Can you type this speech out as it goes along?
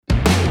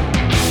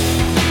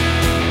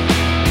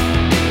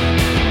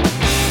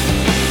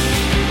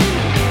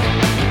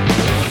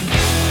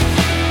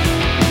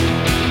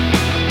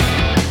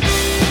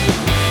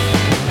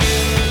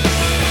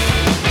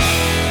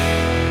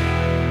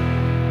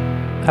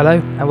Hello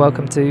and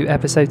welcome to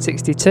episode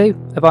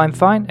 62 of I'm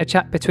Fine, a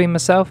chat between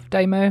myself,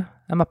 Damo,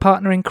 and my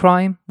partner in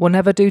crime. We'll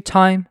never do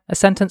time. A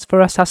sentence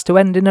for us has to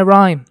end in a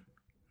rhyme.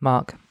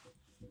 Mark,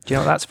 do you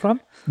know what that's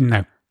from?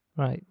 No.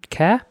 Right,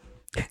 care?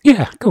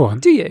 Yeah, go on.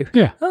 Do you?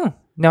 Yeah. Oh,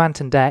 no Ant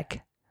and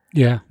Dec.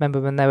 Yeah.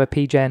 Remember when they were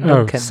PJ and Oh,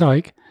 Duncan?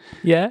 psych.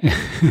 Yeah?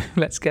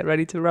 Let's get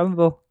ready to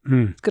rumble.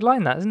 It's a good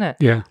line that, isn't it?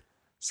 Yeah.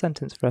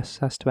 Sentence for us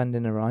has to end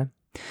in a rhyme.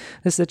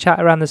 This is a chat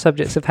around the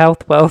subjects of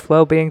health, wealth,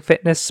 well-being,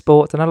 fitness,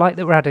 sport, and I like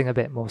that we're adding a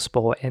bit more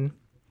sport in.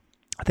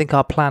 I think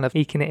our plan of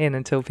eking it in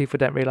until people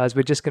don't realise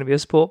we're just going to be a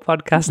sport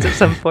podcast at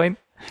some point.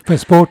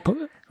 But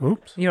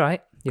oops. You're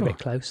right. You're a Go bit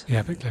close.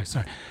 Yeah, a bit close.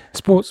 Sorry.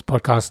 Sports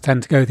podcasts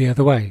tend to go the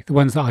other way. The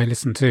ones that I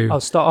listen to. I'll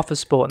start off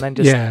as sport and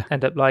then just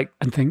end up like...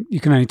 And think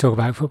you can only talk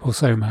about football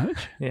so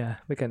much. Yeah,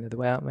 we're going the other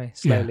way, aren't we?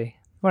 Slowly. Yeah.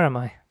 Where am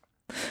I?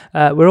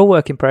 We're all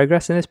work in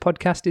progress, and this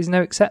podcast is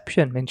no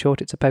exception. In short,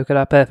 it's a poke at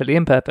our perfectly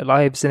imperfect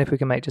lives, and if we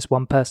can make just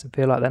one person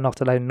feel like they're not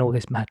alone in all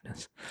this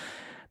madness,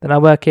 then our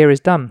work here is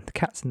done. The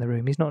cat's in the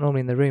room. He's not normally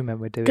in the room when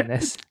we're doing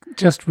this.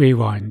 Just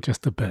rewind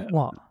just a bit.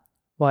 What?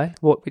 Why?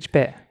 What? Which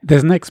bit?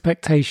 There's an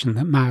expectation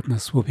that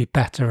madness will be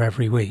better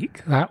every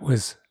week. That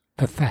was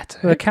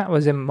pathetic. Well, the cat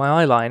was in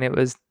my eye line. It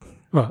was...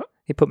 What?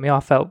 He put me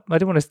off. I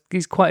didn't want to...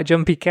 He's quite a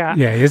jumpy cat.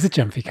 Yeah, he is a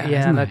jumpy cat, Yeah,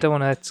 isn't and he? I don't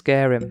want to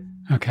scare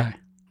him. Okay.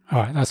 All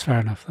right, that's fair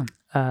enough then.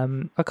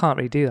 I can't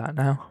really do that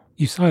now.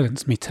 You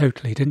silenced me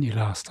totally, didn't you,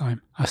 last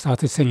time? I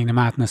started singing the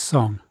Madness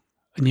song,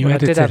 and you Well,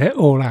 edited it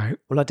all out.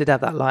 Well, I did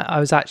have that line. I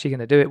was actually going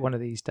to do it one of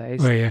these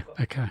days. Were you?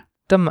 Okay.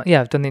 I've done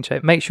the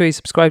intro. Make sure you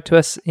subscribe to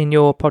us in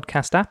your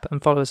podcast app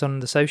and follow us on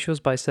the socials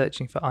by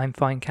searching for I'm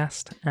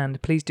Finecast. And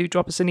please do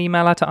drop us an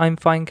email at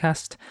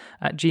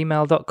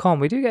imfinecast@gmail.com.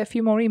 We do get a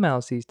few more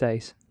emails these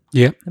days.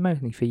 Yep. They're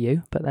mostly for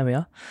you, but there we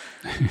are.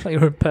 It's like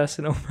you're in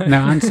personal. No,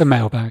 answer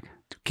mailbag.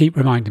 Keep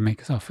reminding me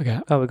because I'll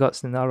forget. Oh, we got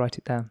something. I'll write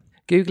it down.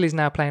 Google is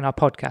now playing our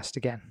podcast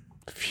again.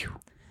 Phew.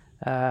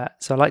 So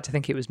I like to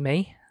think it was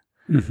me,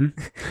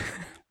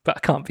 but I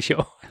can't be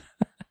sure.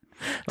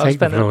 Take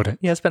the audit.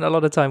 I spent a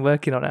lot of time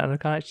working on it, and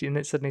and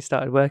it suddenly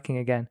started working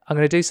again. I'm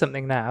going to do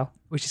something now,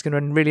 which is going to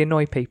really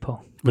annoy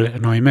people. Will it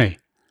annoy me?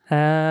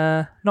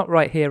 Not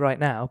right here, right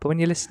now, but when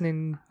you're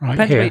listening,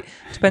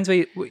 Depends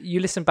where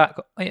you listen back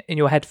in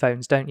your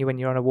headphones, don't you? When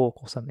you're on a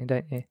walk or something,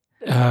 don't you?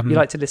 You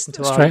like to listen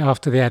to straight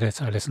after the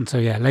edit. I listen to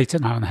late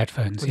at night on the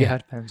headphones. With your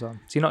headphones on,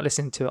 so you're not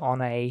listening to it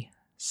on a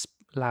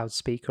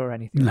loudspeaker or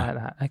anything like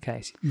that.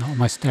 Okay, not on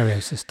my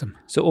stereo system.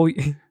 So all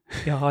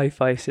your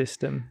hi-fi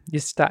system, your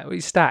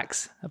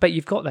stacks. I bet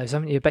you've got those,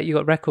 haven't you? I bet you've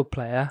got record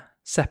player,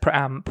 separate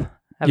amp.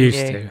 Used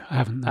to, I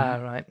haven't.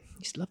 Right. You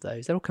used to love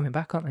those. They're all coming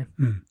back, aren't they?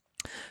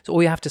 So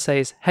all you have to say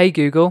is, "Hey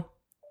Google,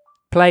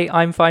 play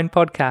I'm Fine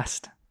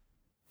podcast."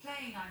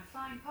 Playing I'm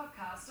Fine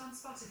podcast on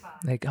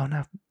Spotify. They go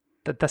now.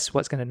 That's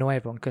what's going to annoy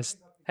everyone because,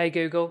 "Hey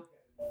Google,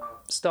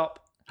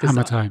 stop."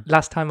 Hammer time.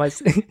 Last time I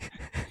said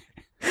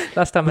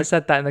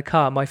that in the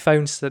car, my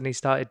phone suddenly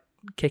started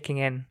kicking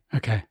in.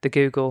 Okay. The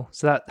Google,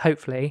 so that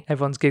hopefully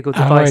everyone's Google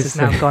device has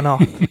now gone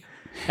off.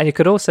 And you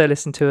could also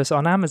listen to us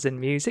on Amazon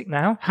Music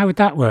now. How would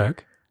that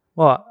work?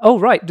 What? Oh,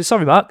 right.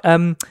 Sorry, Mark.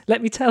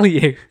 Let me tell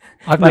you.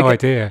 I've no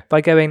idea.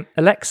 By going,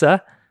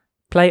 Alexa,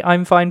 play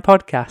I'm Fine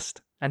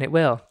podcast, and it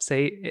will.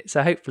 See,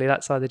 so hopefully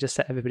that's either just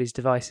set everybody's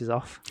devices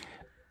off.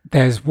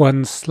 There's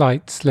one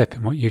slight slip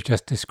in what you've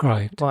just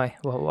described. Why?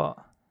 What?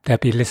 They'll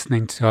be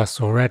listening to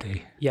us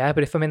already. Yeah,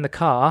 but if I'm in the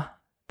car,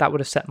 that would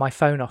have set my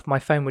phone off. My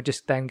phone would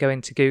just then go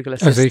into Google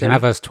Assistant. Oh, so you can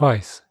have us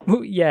twice?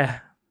 Well,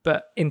 yeah,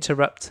 but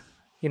interrupt,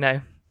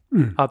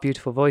 our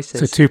beautiful voices.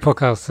 So 2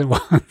 podcasts at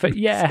once.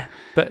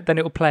 But then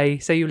it will play,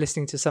 say you're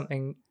listening to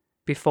something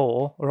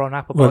before or on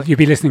Apple. Well, you'll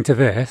be listening to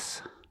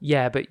this.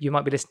 Yeah, but you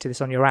might be listening to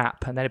this on your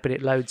app, but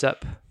it loads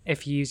up.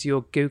 If you use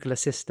your Google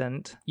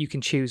Assistant, you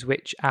can choose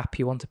which app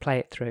you want to play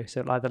it through. So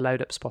it'll either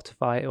load up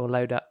Spotify or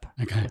load up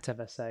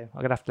whatever. So I'm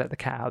going to have to let the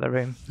cat out of the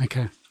room.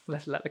 Okay.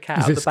 Let the cat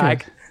out of the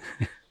bag.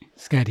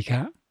 Scaredy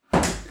cat.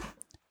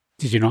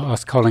 Did you not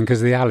ask Colin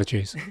because of the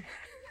allergies?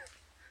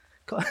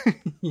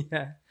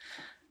 Yeah.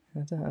 I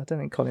don't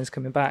think Colin's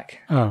coming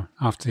back. Oh,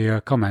 after your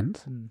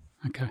comment?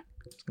 Okay.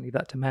 Just going to leave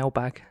that to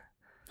mailbag.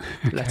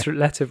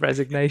 Letter of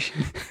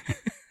resignation.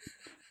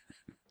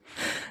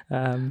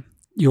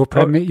 Your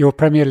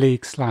Premier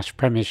League /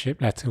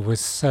 Premiership letter was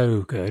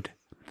so good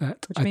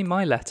that... What do you mean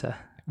my letter?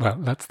 Well,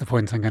 that's the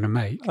point I'm going to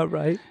make. Oh,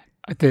 right.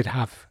 I did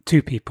have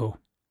 2 people.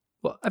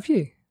 What, have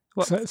you?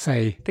 What?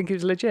 Say... Think it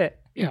was legit?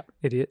 Yeah.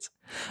 Idiots.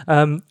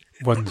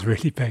 One's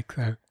really big,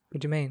 though.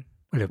 What do you mean?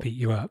 Will it beat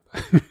you up?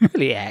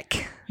 Really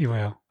heck. You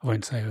will. I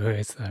won't say who it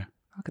is, though.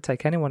 I could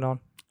take anyone on.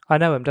 I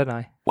know him, don't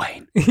I?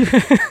 Wayne.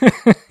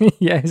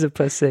 Yeah, he's a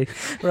pussy.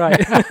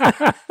 Right.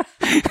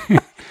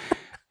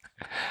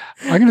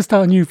 I'm going to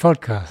start a new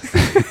podcast.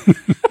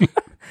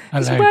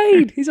 It's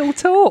Wayne. He's all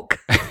talk.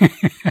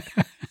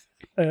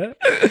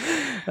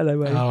 Hello,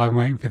 Wayne. Oh, I'm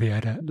waiting for the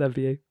edit. Love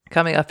you.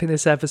 Coming up in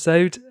this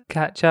episode,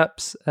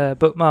 catch-ups,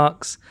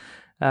 bookmarks.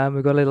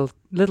 We've got a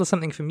little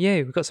something from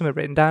you. We've got something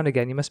written down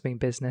again. You must mean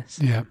business.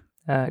 Yeah.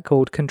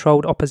 Called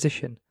Controlled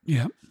Opposition.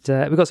 Yeah.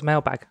 We've got some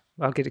mailbag.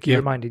 I'll keep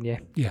reminding you.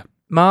 Yeah.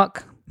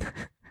 Mark,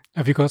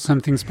 Have you got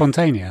something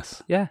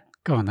spontaneous? Yeah.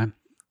 Go on then.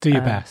 Do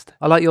your best.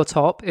 I like your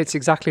top. It's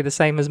exactly the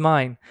same as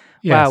mine.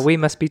 Yes. Wow, we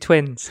must be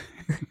twins.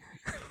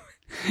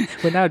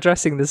 We're now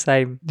dressing the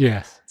same.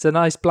 Yes. It's a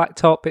nice black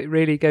top. It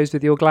really goes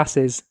with your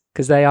glasses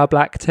because they are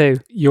black too.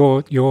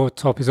 Your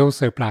top is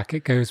also black.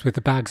 It goes with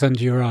the bags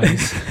under your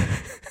eyes.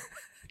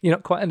 You're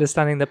not quite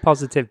understanding the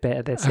positive bit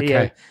of this. Are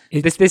Okay.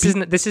 you? This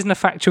isn't a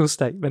factual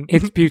statement.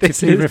 It's beautifully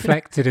This is-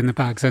 reflected in the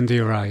bags under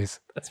your eyes.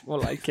 That's more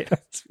like it.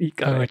 You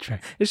got it. Poetry.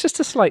 It's just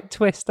a slight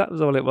twist. That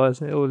was all it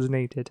was. It all was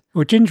needed.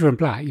 Well, ginger and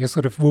black, you're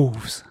sort of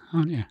wolves,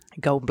 aren't you?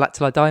 Gold and black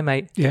till I die,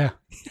 mate. Yeah.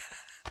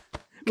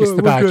 Kiss Well, the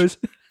we're badge.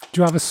 good.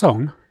 Do you have a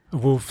song? A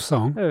wolf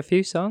song? There are a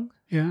few songs.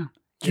 Yeah.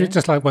 Yeah.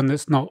 Just like one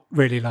that's not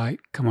really like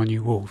 "Come on,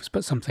 you wolves,"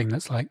 but something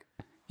that's like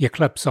your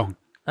club song.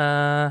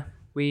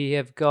 We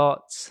have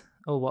got.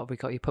 Oh, what have we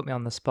got? You put me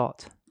on the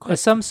spot.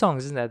 There's some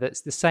songs, isn't there?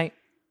 That's the same.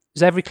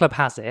 Because every club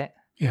has it.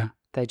 Yeah.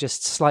 They're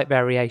just slight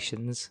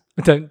variations.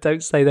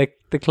 Don't say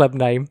the club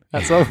name.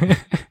 That's all.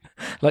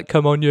 Like,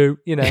 come on, you.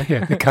 You know.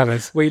 Yeah, the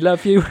colours. We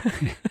love you.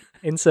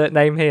 Insert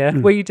name here.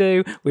 We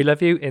do. We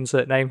love you.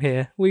 Insert name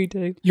here. We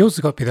do. Yours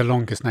has got to be the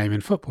longest name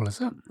in football,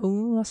 is it?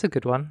 Oh, that's a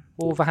good one.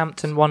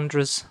 Wolverhampton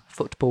Wanderers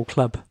Football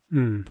Club.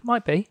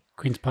 Might be.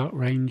 Queen's Park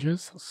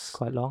Rangers. That's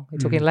Quite long. Are you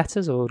talking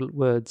letters or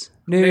words?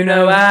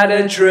 Nuno had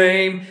a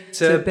dream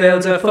to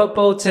build a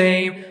football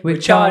team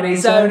with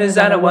Chinese owners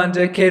and a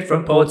wonder kid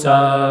from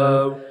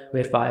Porto.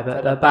 With 5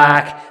 at the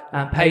back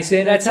and pace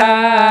in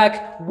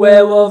attack.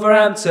 We're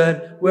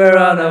Wolverhampton. We're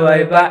on our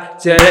way back.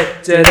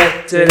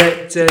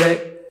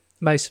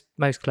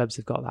 Most clubs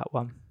have got that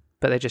one,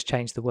 but they just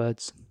changed the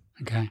words.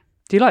 Okay.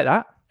 Do you like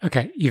that?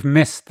 Okay, you've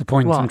missed the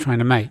point What? I'm trying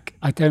to make.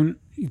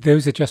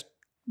 Those are just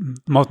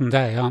modern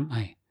day, aren't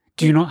they?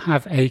 Do you not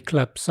have a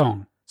club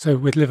song? So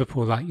with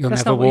Liverpool, like, You'll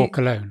That's Never not what Walk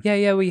Alone.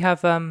 Yeah, we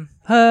have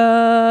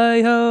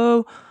hey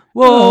ho,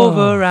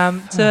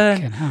 Wolverhampton.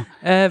 Fucking hell.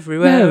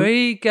 Everywhere No.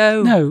 we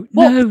go. No,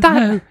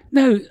 What?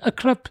 no, a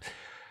club.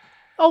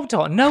 Hold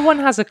on, no one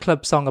has a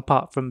club song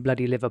apart from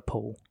bloody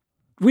Liverpool.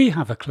 We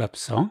have a club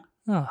song.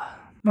 Oh,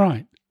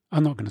 Right.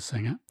 I'm not going to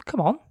sing it. come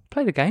on,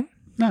 play the game.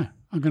 No,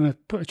 I'm going to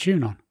put a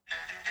tune on.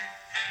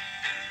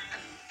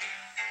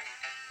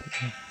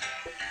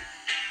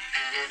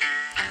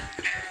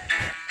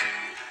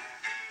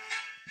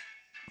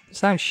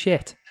 Sounds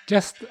shit.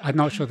 I'm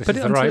not sure this Put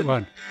is it the onto- right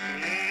one.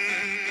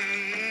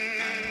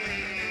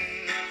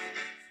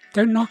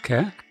 Don't knock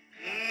it.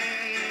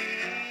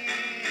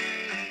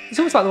 It's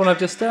almost like the one I've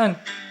just done.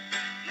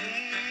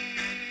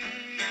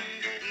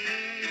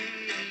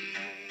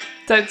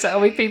 Don't tell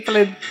me people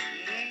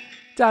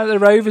down at the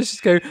Rovers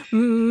just go.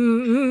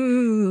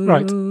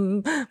 Right.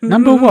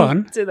 Number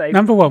one. Do they?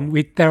 Number one.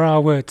 There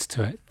are words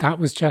to it. That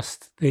was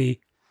just the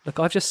Look,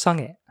 I've just sung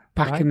it.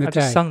 back right? in the I've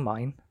day. just sung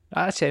mine.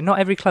 Actually, not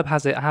every club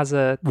has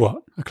a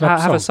What? A club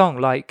have song? a song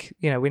like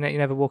You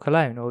Never Walk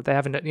Alone, or they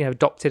haven't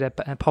adopted a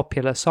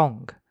popular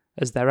song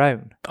as their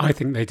own. I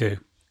think they do.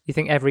 You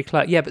think every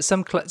club? Yeah, but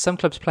some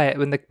clubs play it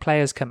when the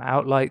players come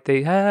out, like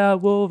the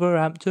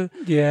Wolverhampton.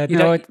 Yeah. You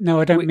No, don't-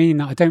 I don't mean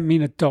that. I don't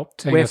mean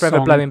adopting We're a forever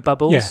song. blowing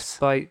bubbles. Yes.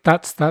 By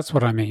That's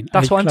what I mean.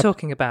 that's A what I'm club-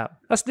 talking about.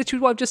 That's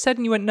literally what I've just said,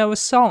 and you won't know a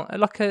song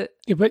like a.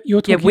 Yeah, but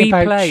you're Yeah, talking we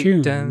about play.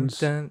 tunes. Dun,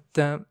 dun,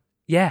 dun.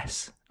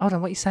 Yes. Hold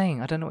on, what are you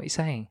saying? I don't know what you're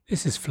saying.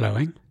 This is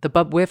flowing.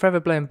 We're forever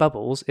blowing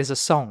bubbles is a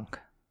song.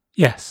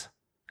 Yes.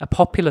 A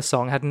popular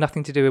song had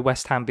nothing to do with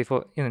West Ham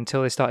before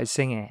until they started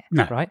singing it.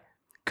 No. Right.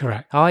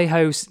 Correct. Hi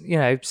ho,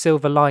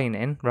 Silver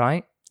Lining,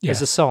 right? Yes.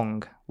 Is a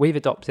song. We've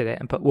adopted it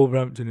and put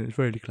Wolverhampton in. It's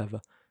really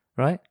clever,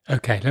 right?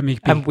 Okay. Let me.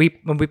 And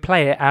when we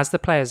play it as the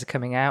players are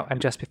coming out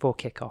and just before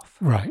kick-off,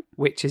 Right.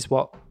 which is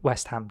what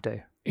West Ham do.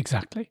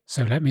 Exactly.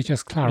 So let me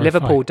just clarify.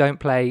 Liverpool don't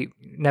play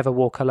Never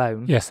Walk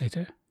Alone. Yes, they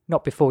do.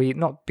 Not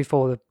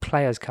before the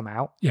players come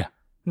out. Yeah.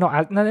 No,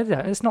 they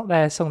don't. It's not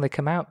their song they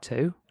come out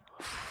to.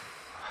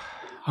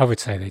 I would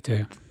say they do.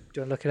 Do you want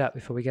to look it up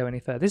before we go any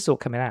further? This is all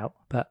coming out,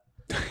 but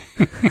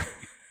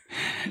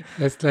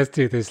Let's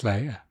do this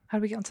later. how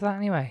do we get onto that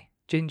anyway?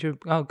 Ginger.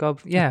 Oh God,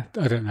 yeah.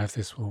 I don't know if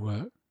this will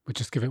work. We'll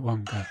just give it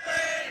one go.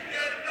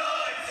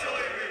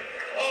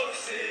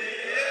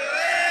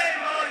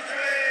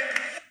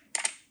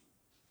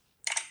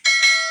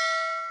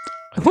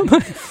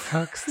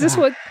 Fuck's Is this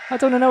that? what I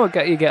don't know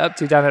what you get up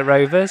to down at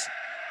Rovers?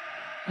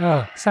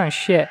 Oh, Sounds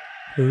shit.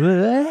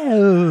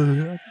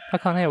 I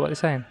can't hear what they're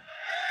saying.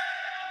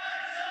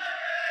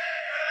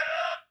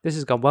 This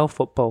has gone well,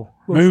 football.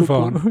 move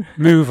on.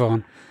 Move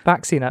on.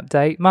 Vaccine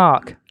update.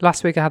 Mark,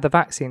 last week I had the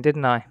vaccine,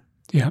 didn't I?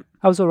 Yeah.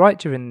 I was all right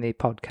during the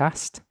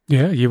podcast.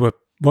 Yeah, you were.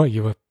 What,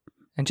 you were.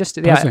 And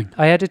just Buzzing.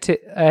 I edited.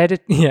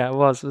 Yeah, it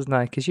wasn't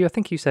I? Because I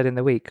think you said in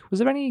the week, was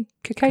there any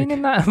cocaine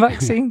in that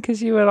vaccine?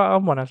 Because you were like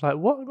on one. I was like,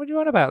 what are you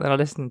on about? Then I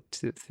listened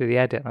through the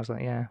edit, and I was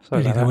like, yeah,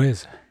 sorry Really, about there that.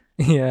 is.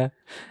 Yeah,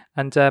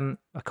 and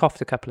I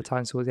coughed a couple of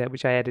times towards the end,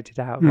 which I edited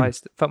out. I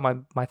felt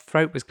my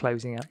throat was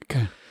closing up.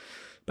 Okay.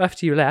 But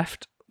after you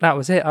left, that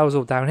was it. I was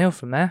all downhill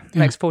from there. Yeah.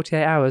 Next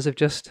 48 hours of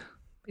just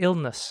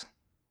illness.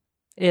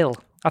 Ill.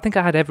 I think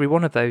I had every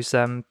one of those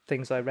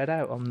things I read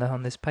out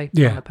on this paper.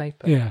 Yeah. On the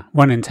paper. Yeah,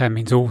 1 in 10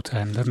 means all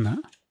 10, doesn't it?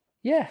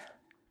 Yeah.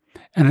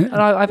 And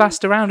I've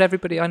asked around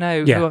everybody I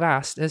know Yeah. who I've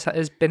asked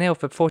has been ill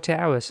for 48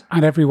 hours.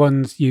 and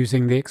everyone's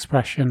using the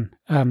expression.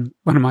 One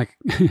of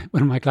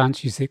my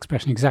clients used the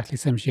expression exactly the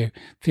same as you.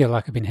 Feel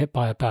like I've been hit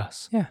by a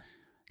bus. Yeah.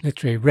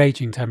 Literally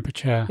raging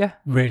temperature. Yeah.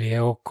 Really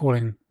ill,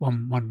 calling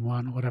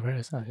 111 or whatever it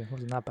is. Oh, it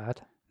wasn't that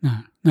bad.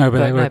 No, but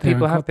they were. they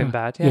people were have been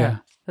proper. bad. Yeah.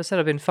 I said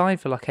I've been fine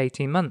for like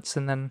 18 months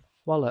and then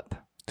wallop.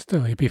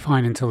 Still, you'd be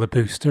fine until the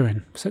booster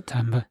in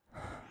September.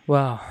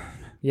 Well,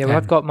 yeah. Well,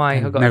 I've got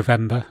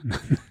November.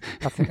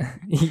 I think,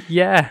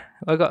 yeah,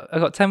 I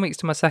got 10 weeks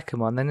to my second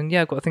one, and then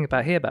I've got to think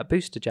about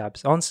booster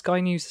jabs. On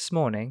Sky News this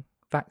morning,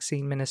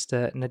 Vaccine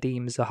Minister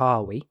Nadeem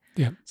Zahawi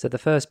said the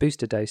first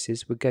booster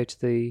doses would go to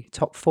the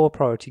top 4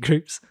 priority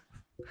groups.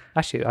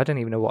 Actually, I don't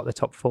even know what the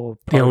top 4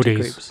 priority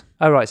groups.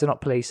 Oh, right, so not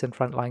police and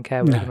frontline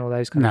care work and all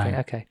those kind of things.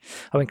 Okay.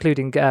 Oh,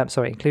 including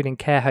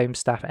care home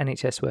staff,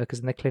 NHS workers,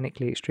 and the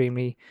clinically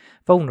extremely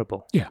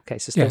vulnerable. Yeah. Okay,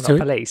 so still not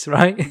police,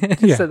 right?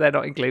 So they're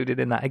not included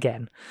in that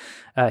again.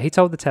 He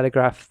told the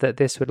Telegraph that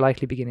this would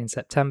likely begin in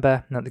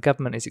September and that the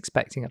government is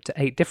expecting up to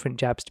 8 different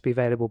jabs to be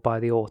available by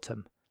the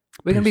autumn.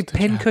 We're going to be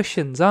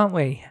pincushions, aren't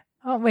we?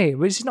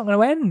 We're just not going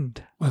to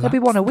end. Well, there'll be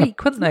one a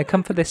week, wouldn't there?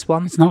 Come for this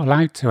one. It's not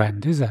allowed to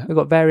end, is it? We've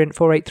got variant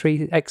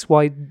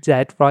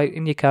 483XYZ, right?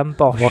 In you come,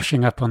 bosh.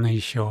 Washing up on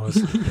these shores.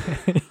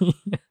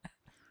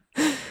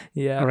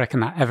 Yeah. I reckon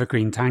that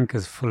evergreen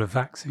tanker's full of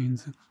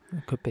vaccines.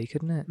 It could be,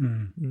 couldn't it?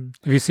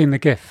 Have you seen the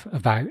GIF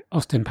about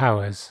Austin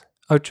Powers?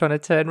 Oh, trying to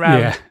turn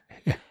round.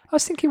 Yeah. I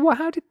was thinking,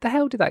 how did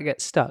that get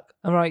stuck?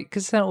 All right,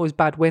 because it's not always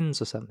bad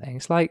winds or something.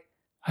 It's like,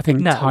 I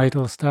think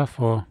tidal stuff,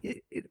 or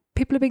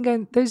people have been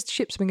going. Those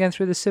ships have been going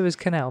through the Suez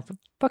Canal for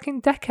fucking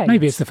decades.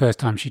 maybe it's the first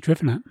time she's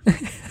driven it.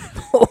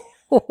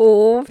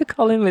 If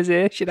Colin was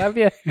here, she'd have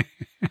you.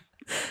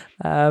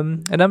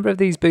 A number of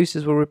these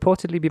boosters will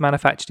reportedly be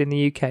manufactured in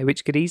the UK,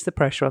 which could ease the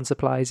pressure on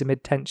supplies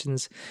amid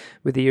tensions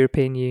with the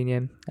European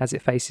Union as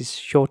it faces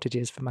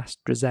shortages from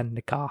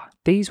AstraZeneca.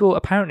 These will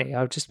apparently,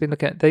 I've just been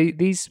looking at,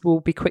 these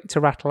will be quick to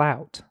rattle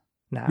out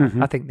now,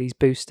 I think, these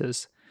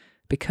boosters,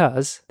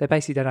 because they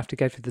basically don't have to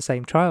go through the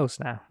same trials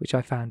now, which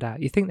I found out.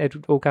 You think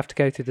they'd all have to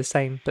go through the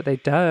same, but they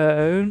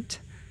don't.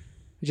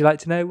 Would you like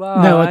to know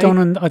why? No, I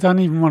don't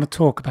even want to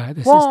talk about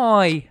this.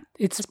 Why?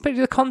 It's pretty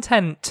the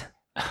content.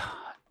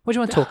 What do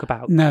you want to talk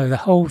about? No, the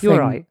whole thing. You're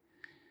right.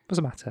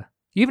 Doesn't matter.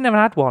 You've never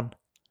had one.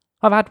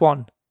 I've had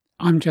one.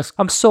 I'm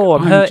sore.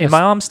 I'm hurting.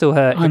 My arm's still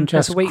hurting. I'm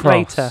just That's a week cross.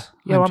 later.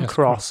 Yeah, I'm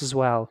cross as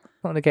well.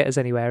 Not going to get us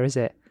anywhere, is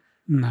it?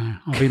 No,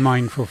 I'll be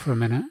mindful for a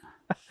minute.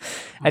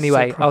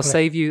 Anyway, I'll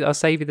save you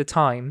the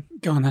time.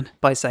 Go on then.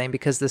 By saying,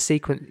 because the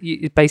sequence,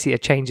 it's basically a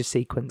change of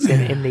sequence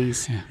in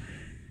these. Yeah.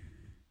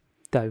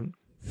 Don't.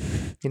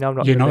 I'm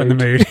not. You're not in the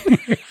mood.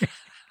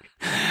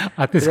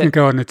 This can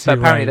go on the 2 But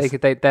apparently,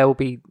 ways. there will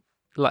be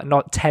like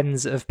not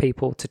tens of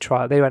people to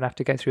trial. They won't have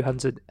to go through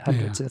hundreds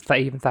and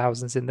even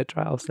thousands in the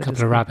trials. A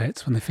couple of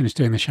rabbits when they finish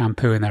doing the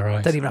shampoo in their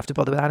eyes. Don't even have to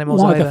bother with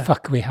animals. Why either. the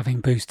fuck are we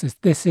having boosters?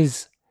 This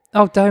is.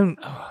 Oh, don't.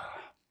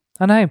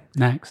 I know.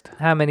 Next.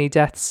 How many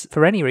deaths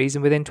for any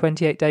reason within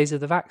 28 days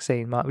of the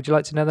vaccine, Mark? Would you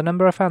like to know the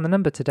number? I found the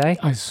number today.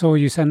 I saw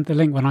you sent the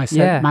link when I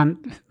said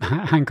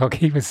Hancock.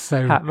 He was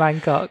so...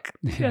 Hancock.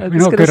 Yeah, we're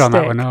not good on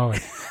that one, are we?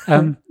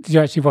 Did you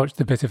actually watch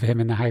the bit of him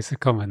in the House of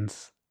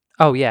Commons?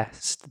 Oh, yeah.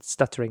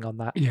 Stuttering on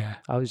that. Yeah.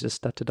 I was just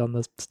stuttered on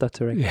the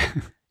stuttering. Yeah.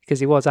 Because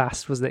he was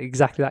asked, wasn't it,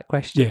 exactly that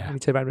question? Yeah. And he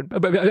turned around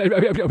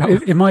and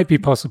went, it might be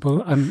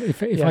possible.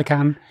 If I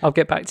can... I'll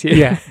get back to you.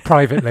 Yeah,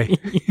 privately.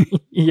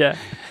 Yeah.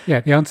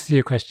 Yeah, the answer to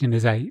your question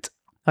is 8.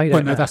 Oh, you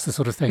don't know. That's the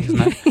sort of thing, isn't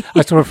it?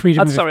 I saw a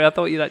freedom... I'm sorry, I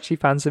thought you'd actually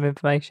found some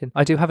information.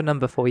 I do have a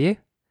number for you.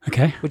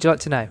 Okay. Would you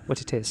like to know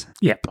what it is?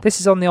 Yep. This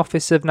is on the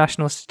Office of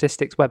National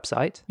Statistics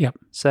website. Yep.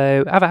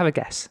 So have a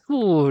guess.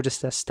 Ooh,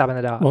 just a stab in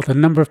the dark. Well, the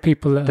number of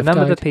people that have died. The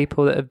number of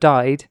people that have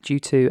died due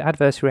to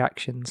adverse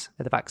reactions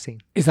to the vaccine.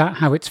 Is that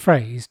how it's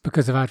phrased?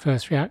 Because of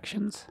adverse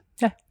reactions?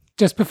 Yeah.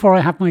 Just before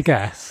I have my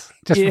guess.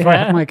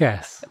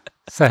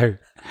 So,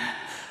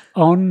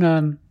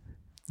 on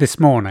this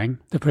morning,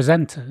 the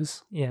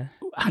presenters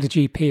had a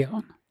GP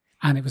on,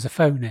 and it was a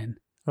phone-in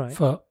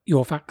for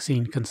your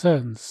vaccine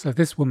concerns. So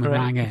this woman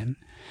rang in,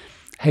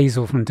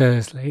 Hazel from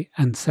Dursley,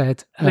 and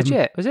said...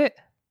 Legit, was it?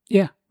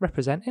 Yeah.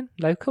 Representing?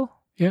 Local?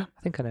 Yeah.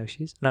 I think I know who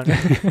she is. No.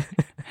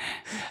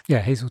 Yeah,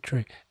 Hazel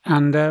True.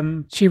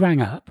 And she rang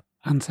up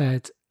and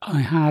said, I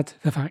had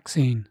the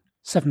vaccine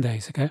 7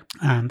 days ago,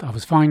 and I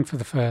was fine for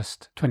the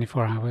first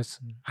 24 hours,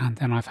 and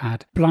then I've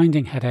had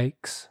blinding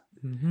headaches,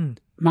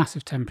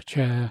 massive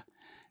temperature,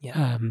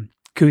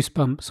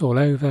 goosebumps all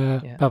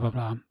over, blah, blah,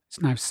 blah.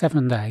 It's now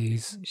 7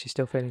 days. She's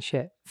still feeling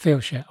shit. Feel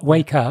shit.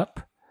 Wake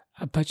up,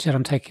 but she said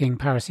I'm taking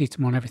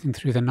paracetamol and everything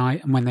through the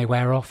night, and when they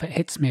wear off, it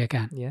hits me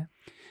again. Yeah.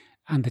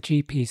 And the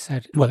GP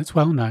said, well, it's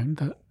well known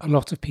that a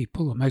lot of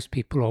people, or most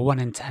people, or 1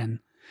 in 10,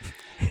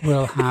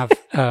 will have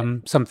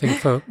something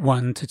for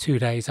 1 to 2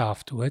 days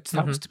afterwards.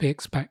 That was to be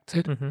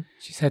expected. Mm-hmm.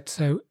 She said,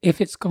 so if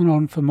it's gone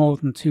on for more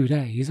than 2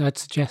 days, I'd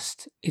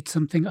suggest it's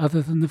something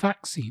other than the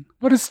vaccine.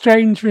 What a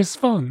strange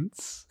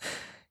response.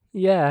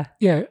 Yeah.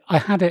 Yeah, I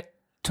had it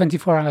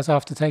 24 hours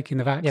after taking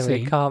the Yeah, vaccine.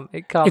 but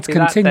it can't It's be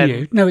that then.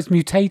 continued. No, it's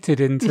mutated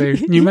into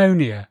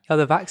pneumonia. Oh,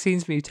 the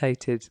vaccine's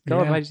mutated.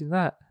 God, Yeah. imagine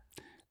that.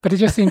 But it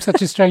just seems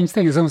such a strange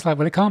thing. It's almost like,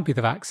 well, it can't be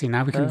the vaccine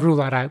now. We can rule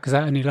that out because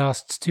that only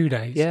lasts 2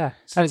 days. Yeah.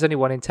 And it's only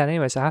 1 in 10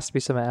 anyway, so it has to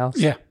be something else.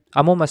 Yeah.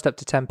 I'm almost up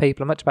to 10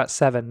 people. I'm up to about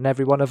 7, and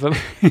every one of them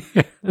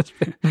has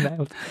been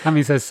nailed. That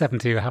means there's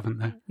 70 who haven't,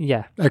 though.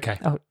 Yeah. Okay.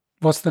 Oh.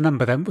 What's the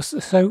number then? So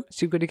So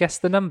you've got to guess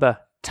the number.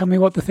 tell me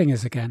what the thing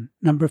is again.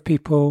 Number of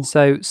people.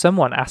 So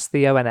someone asked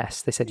the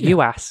ONS. They said, you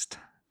asked.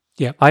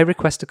 Yeah. I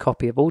request a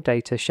copy of all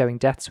data showing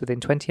deaths within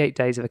 28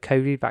 days of a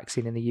COVID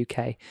vaccine in the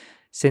UK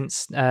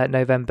since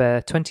November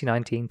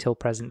 2019 till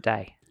present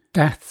day.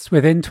 Deaths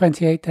within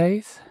 28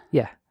 days?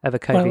 Yeah, of a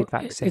COVID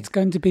Well, vaccine. it's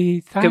going to be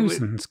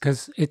thousands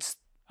because it's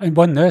in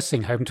one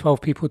nursing home,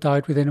 12 people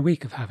died within a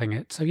week of having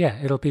it. So yeah,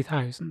 it'll be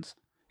thousands.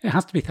 It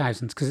has to be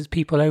thousands because it's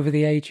people over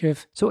the age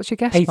of So what's your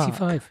guess, 85.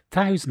 Mark?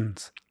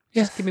 Thousands. Just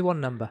Yes. give me one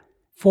number.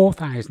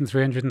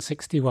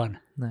 4,361.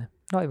 No,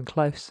 not even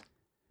close.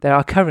 There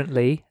are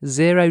currently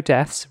 0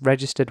 deaths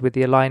registered with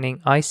the aligning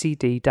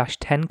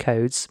ICD-10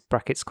 codes,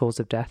 brackets cause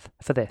of death,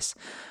 for this.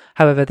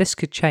 However, this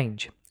could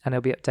change, and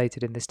it'll be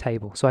updated in this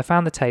table. So I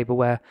found the table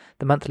where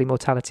the monthly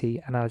mortality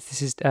analysis,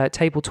 this is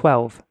table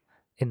 12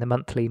 in the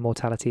monthly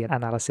mortality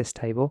analysis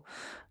table.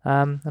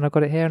 And I've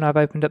got it here, and I've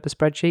opened up the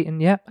spreadsheet,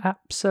 and yeah,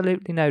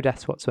 absolutely no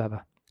deaths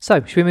whatsoever.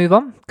 So, should we move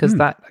on? Because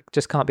that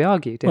just can't be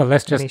argued. Well,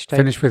 let's just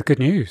finish with good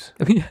news.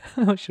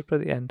 I should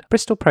put at the end.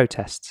 Bristol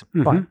protests.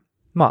 Mhm. Right.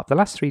 Mark, the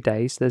last 3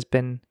 days, there's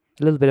been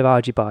a little bit of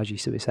argy-bargy,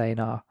 so we say, in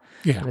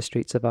the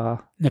streets of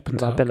our Nip and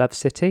tuck. beloved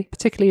city.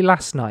 Particularly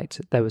last night,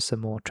 there was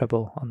some more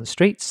trouble on the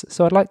streets.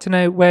 So I'd like to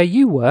know where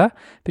you were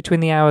between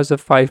the hours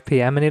of 5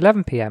 p.m. and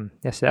 11 p.m.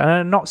 yesterday. And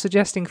I'm not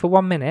suggesting for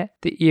 1 minute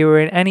that you were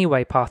in any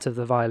way part of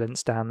the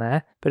violence down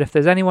there. But if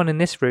there's anyone in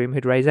this room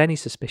who'd raise any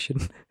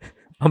suspicion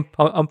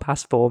on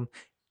past form,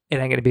 it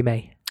ain't going to be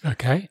me.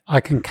 Okay.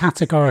 I can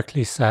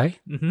categorically say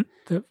Mm-hmm.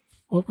 that,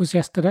 what was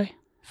yesterday?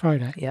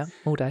 Friday. Yeah,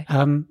 all day.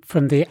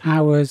 From the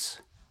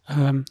hours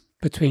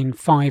between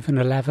 5 and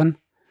 11,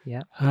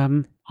 Yeah.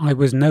 I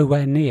was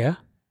nowhere near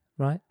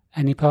Right.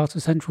 any part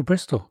of central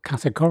Bristol,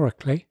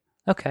 categorically.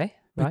 Okay.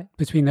 Right.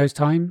 Between those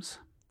times.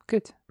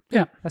 Good.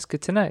 Yeah. That's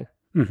good to know.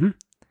 Hmm.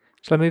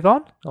 Shall I move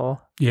on?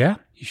 Or Yeah,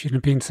 you shouldn't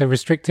have been so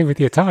restrictive with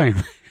your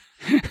time.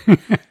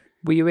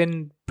 were you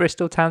in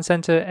Bristol town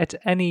centre at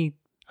any...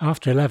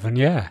 After 11,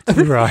 yeah,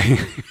 too right.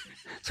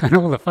 It's when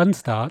all the fun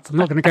starts. I'm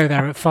not going to go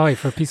there at 5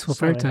 for a peaceful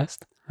Sorry.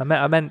 protest. I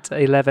meant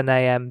 11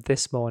 a.m.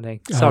 this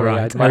morning. Oh, Sorry,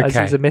 right. I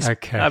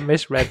Okay.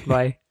 misread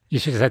my... You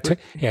should have said,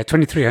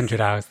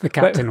 2,300 hours. The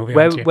captain will be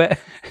on to you. Where,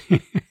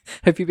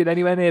 have you been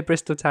anywhere near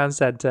Bristol town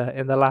centre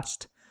in the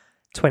last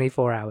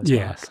 24 hours?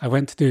 Yes, I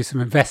went to do some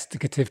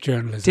investigative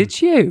journalism. Did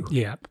you?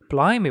 Yep.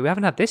 Blimey, we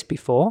haven't had this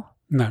before.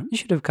 No, You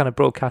should have kind of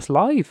broadcast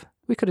live.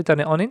 We could have done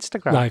it on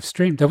Instagram. live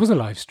stream. There was a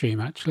live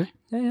stream, actually.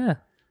 Yeah.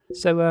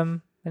 So,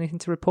 anything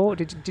to report?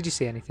 Did you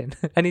see anything?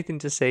 Anything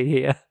to see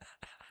here?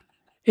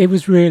 It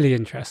was really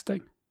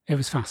interesting. It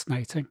was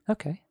fascinating.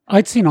 Okay.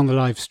 I'd seen on the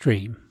live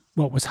stream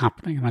what was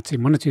happening, and I'd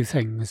seen one or two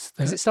things.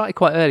 Because it started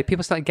quite early.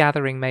 People started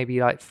gathering maybe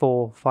like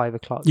 4, 5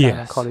 o'clock down on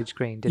Yes. College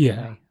Green, didn't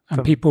they?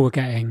 And people were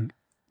getting...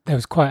 There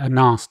was quite a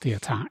nasty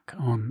attack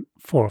on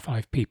 4 or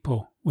 5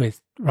 people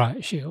with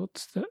riot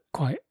shields that was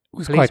quite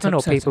Policemen or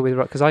upsetting. people with...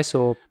 Because I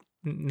saw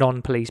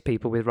non-police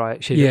people with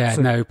riot shields. Yeah,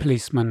 no,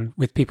 policemen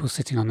with people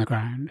sitting on the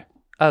ground.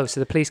 Oh,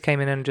 so the police came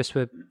in and just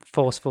were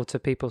forceful to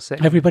people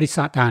sitting... Everybody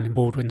sat down in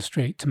Baldwin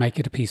Street to make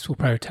it a peaceful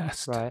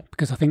protest. Right.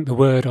 Because I think the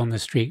word on the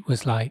street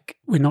was like,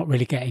 we're not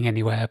really getting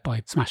anywhere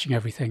by smashing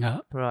everything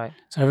up. Right.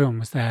 So everyone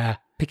was there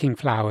picking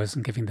flowers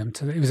and giving them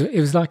to... It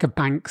was like a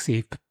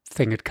Banksy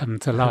thing had come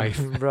to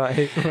life.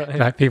 right.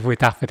 Like people with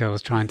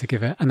daffodils trying to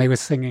give it. And they were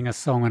singing a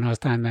song when I was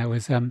down there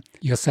was,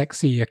 you're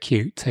sexy, you're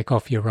cute, take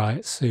off your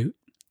riot suit.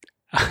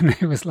 And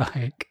it was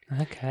like...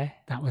 Okay.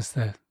 That was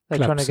the They're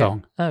club trying to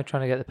song.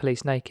 trying to get the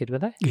police naked, were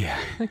they? Yeah.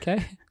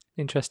 Okay.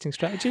 Interesting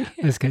strategy.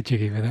 Let's get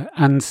jiggy with it.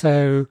 And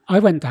so I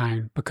went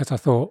down because I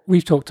thought,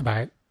 we've talked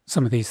about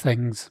some of these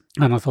things,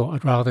 and I thought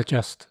I'd rather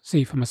just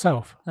see for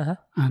myself. Uh-huh.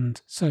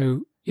 And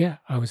so, yeah,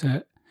 I was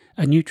a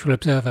neutral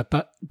observer,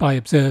 but by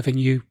observing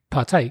you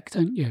partake,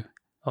 don't you?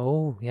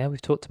 Oh, yeah,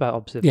 we've talked about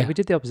observation. Yeah. We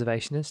did the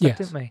observation and stuff, Yes.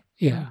 didn't we?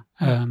 Yeah.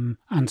 Mm.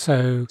 And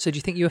so, So do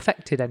you think you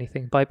affected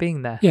anything by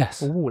being there?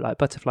 yes. Oh, like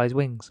butterflies'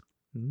 wings.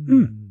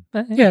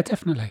 Yeah,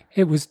 definitely.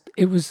 It was,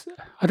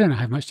 I don't know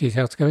how much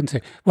detail to go into.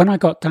 When I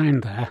got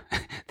down there,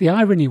 the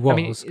irony was... I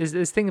mean, there's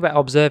this thing about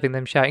observing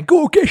them shouting,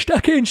 "Go get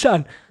stuck in,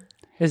 son!"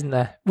 Isn't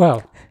there?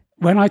 well,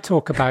 when I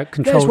talk about That's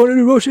controlled... one of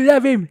the Russians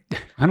have him.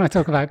 When I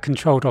talk about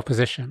controlled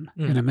opposition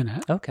in a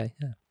minute, Okay,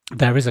 yeah.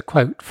 there is a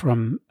quote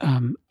from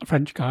a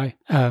French guy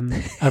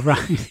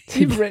around...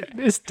 You've written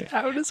this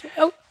down as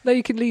well. No,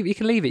 you can leave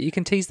it. You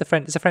can tease the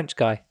French. It's a French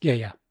guy.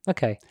 Yeah.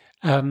 Okay.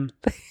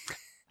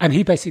 And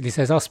he basically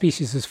says, our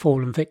species has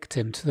fallen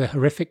victim to the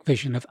horrific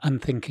vision of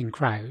unthinking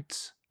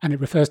crowds. And it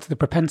refers to the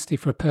propensity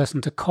for a person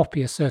to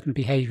copy a certain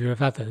behaviour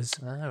of others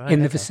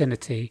in the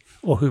vicinity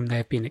or whom they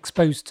have been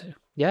exposed to.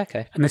 Yeah,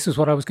 okay. And this is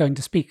what I was going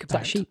to speak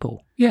about. Is that sheeple?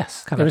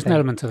 Yes, Kind there of is an thing.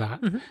 element of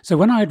that. So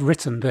when I had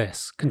written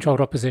this,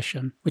 Controlled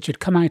Opposition, which had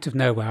come out of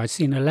nowhere, I'd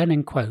seen a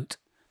Lenin quote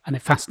and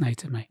it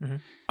fascinated me.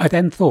 I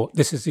then thought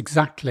this is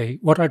exactly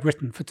what I'd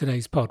written for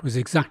today's pod was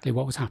exactly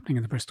what was happening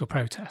in the Bristol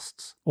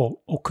protests, or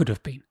could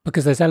have been,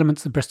 because there's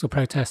elements of the Bristol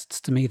protests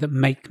to me that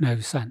make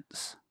no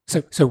sense.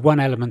 So one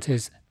element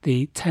is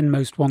the 10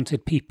 most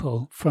wanted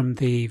people from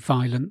the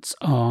violence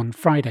on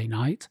Friday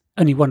night,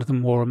 only one of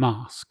them wore a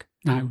mask.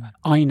 Now,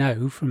 I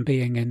know from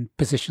being in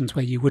positions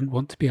where you wouldn't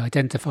want to be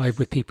identified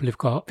with people who've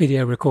got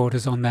video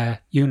recorders on their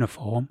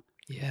uniform,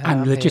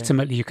 and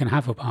legitimately you can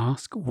have a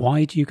mask.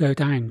 Why do you go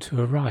down to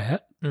a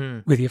riot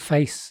with your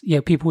face,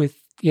 people with,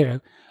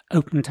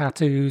 open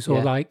tattoos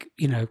or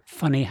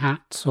funny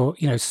hats or,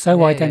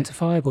 so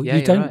identifiable.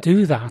 You don't right.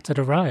 do that at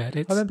a riot.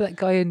 I remember that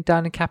guy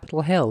down in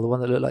Capitol Hill, the one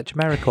that looked like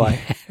Jamiroquai.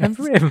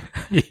 Remember him?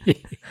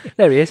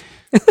 There he is.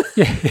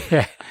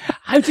 yeah.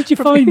 How did you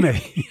find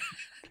me?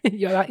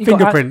 You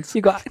Fingerprints.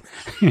 You got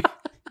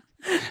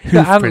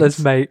antlers,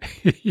 mate.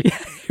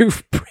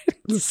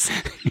 Hoofprints.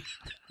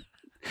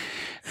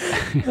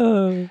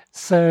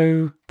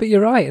 So, but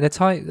you're right. In a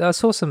time, I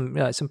saw some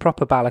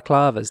proper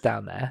balaclavas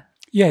down there.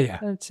 Yeah.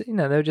 And,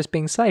 they were just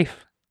being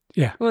safe.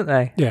 Yeah, weren't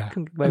they? Yeah.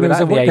 Couldn't There go was,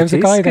 without the there was a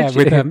 80s, guy there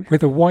could you?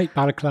 with a white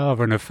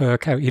balaclava and a fur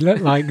coat. He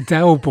looked like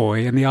Del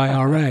Boy in the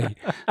IRA.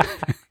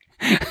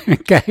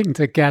 Getting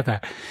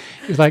together.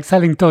 It was like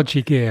selling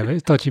dodgy gear, but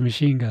it's dodgy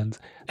machine guns.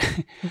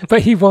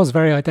 But he was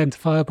very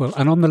identifiable.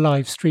 And on the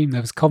live stream,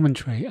 there was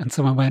commentary, and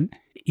someone went,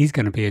 he's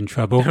going to be in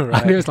trouble.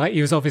 Right. And it was like,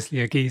 he was obviously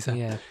a geezer.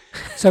 Yeah.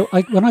 So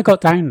when I got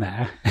down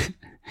there,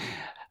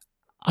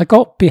 I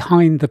got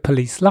behind the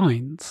police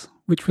lines,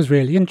 which was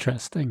really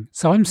interesting.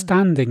 So I'm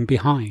standing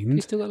behind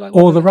You still got like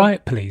all one the of those-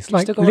 riot police. You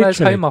Like still got one of those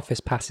literally. Home Office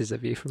passes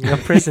of you from your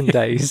prison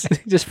days.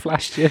 Just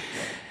flashed you.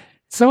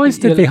 So I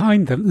stood You're-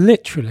 behind them,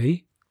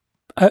 literally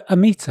a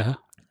metre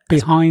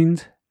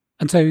behind.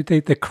 And so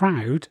the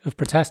crowd of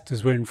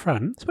protesters were in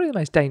front It's probably the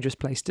most dangerous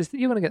place.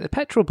 You want to get the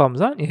petrol bombs,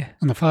 aren't you?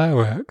 and the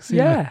fireworks.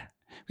 Yeah.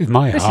 With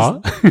my This is-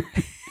 heart.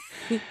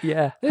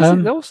 Yeah. This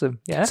is awesome.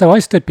 Yeah. So I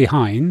stood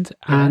behind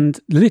and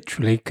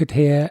literally could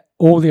hear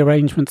all the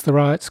arrangements the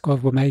riot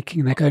squad were making.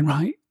 And they're going,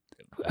 right.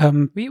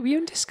 Were you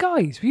in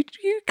disguise? You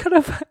kind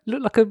of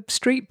looked like a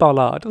street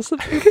bollard or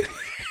something.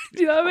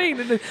 Do you know what I mean?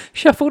 And then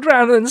shuffled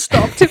round and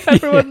stopped if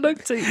everyone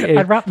looked at you.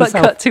 I'd wrap like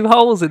myself- cut 2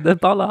 holes in the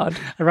bollard.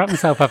 I wrapped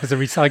myself up as a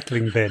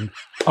recycling bin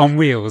on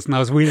wheels and I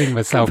was wheeling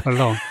myself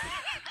along.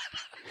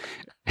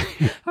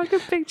 I can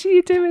picture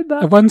you doing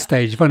that. At one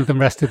stage, one of them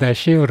rested their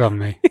shield on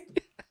me.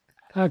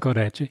 I got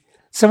edgy.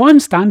 So I'm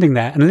standing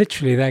there and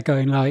literally they're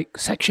going like,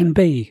 Section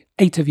B,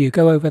 8 of you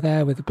go over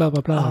there with the blah,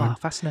 blah, blah. Oh,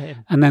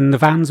 fascinating. And then the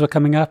vans were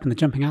coming up and they're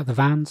jumping out of the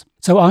vans.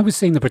 So I was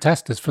seeing the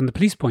protesters from the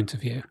police point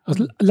of view. I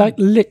was like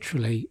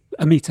literally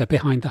a metre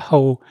behind the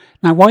whole.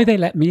 Now, why they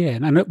let me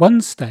in? And at one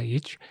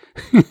stage,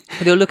 And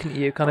they were looking at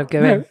you, kind of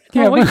going,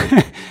 well,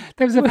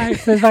 there was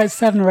about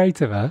 7 or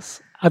 8 of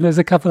us. And there's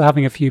a couple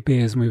having a few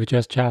beers and we were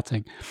just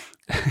chatting.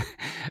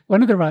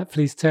 One of the riot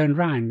police turned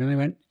round and they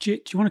went, do you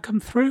want to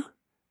come through?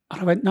 And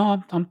I went,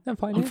 no, I'm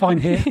fine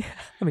here.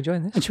 I'm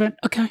enjoying this. And she went,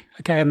 okay.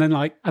 And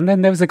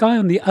then there was a guy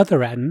on the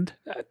other end,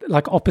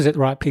 like opposite the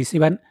riot police. He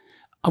went,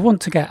 I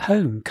want to get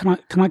home. Can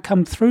I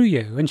come through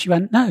you? And she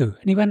went, no.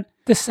 And he went,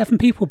 there's 7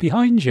 people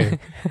behind you.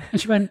 And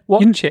she went,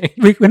 Watching.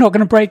 We're not going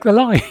to break the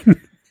line. And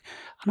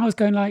I was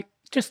going like,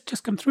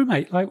 just come through,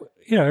 mate. Like,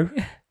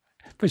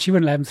 but she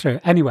wouldn't let him through.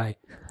 Anyway,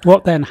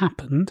 what then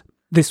happened?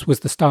 This was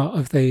the start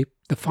of the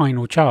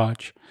final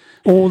charge.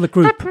 All the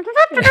group.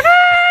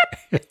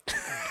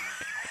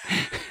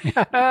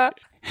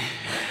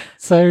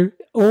 So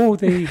all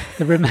the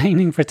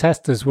remaining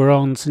protesters were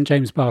on St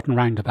James Barton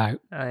roundabout,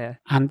 Oh, yeah.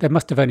 and there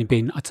must have only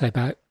been, I'd say,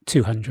 about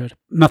 200.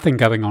 Nothing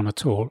going on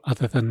at all,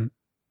 other than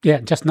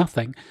just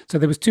nothing. So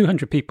there was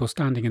 200 people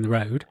standing in the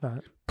road,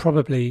 Right.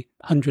 probably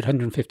 100,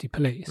 150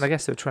 police. And I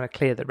guess they were trying to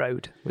clear the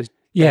road.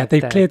 Yeah,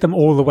 they've there. cleared them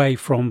all the way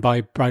from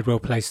by Bridewell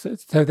Place.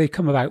 So they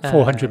come about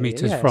 400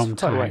 metres yeah, from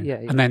it's quite a way, town, yeah.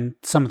 and then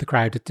some of the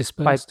crowd had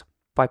dispersed.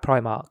 By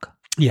Primark.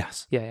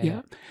 Yes.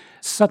 Yeah.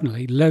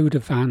 Suddenly, load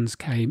of vans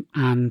came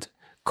and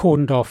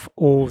cordoned off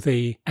all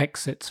the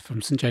exits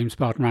from St James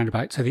Barton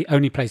roundabout. So the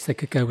only place they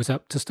could go was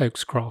up to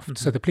Stokes Croft. Mm-hmm.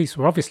 So the police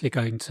were obviously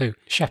going to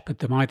shepherd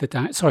them either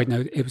down. Sorry,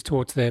 no, it was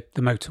towards the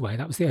motorway.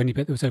 That was the only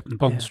bit that was open,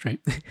 Bond Street.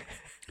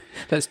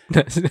 Let's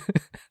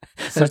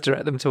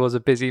direct them towards a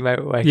busy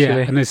motorway. Yeah, shall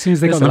we? and as soon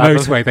as they got on This'll the have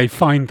 'em. motorway, they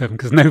fined them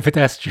because no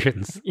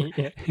pedestrians.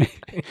 Yeah.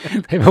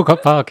 They've all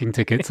got parking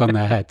tickets on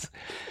their heads.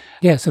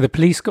 Yeah, so the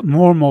police got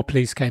more and more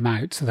police came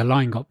out, so the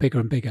line got bigger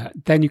and bigger.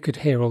 Then you could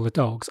hear all the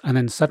dogs, and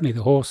then suddenly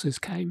the horses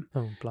came.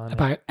 Oh, blimey.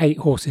 About 8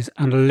 horses,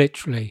 and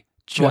literally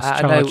just What,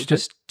 out of charged, no-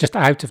 just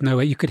out of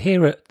nowhere. You could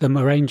hear them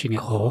arranging it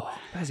all.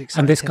 That's exciting.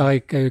 And this guy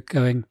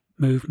going,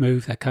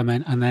 move, they're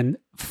coming. And then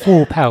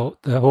full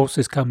pelt, the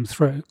horses come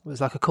through. It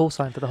was like a call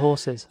sign for the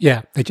horses.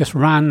 Yeah, they just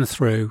ran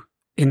through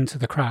into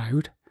the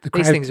crowd.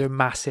 These things are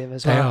massive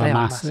as well. They are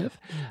massive.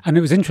 And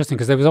it was interesting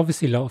because there was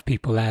obviously a lot of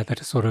people there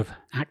that are sort of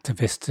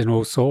activists in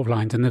all sort of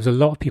lines. And there was a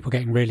lot of people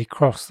getting really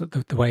cross that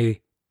the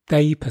way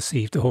they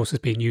perceived the horses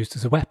being used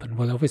as a weapon.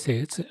 Well, obviously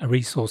it's a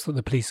resource that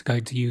the police are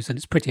going to use and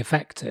it's pretty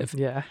effective.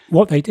 Yeah.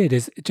 What they did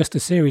is just a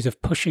series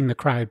of pushing the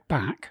crowd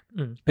back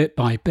bit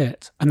by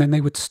bit, and then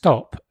they would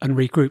stop and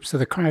regroup. So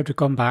the crowd had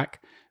gone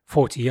back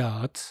 40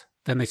 yards,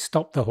 then they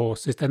stopped the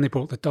horses, then they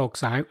brought the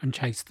dogs out and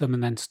chased them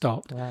and then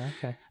stopped.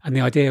 Okay. And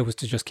the idea was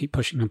to just keep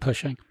pushing and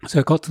pushing. So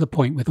it got to the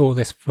point with all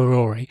this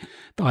furore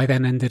that I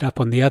then ended up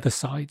on the other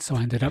side. So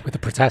I ended up with the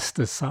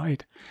protesters'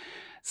 side.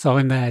 So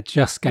I'm there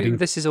just getting...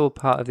 This is all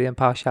part of the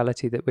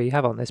impartiality that we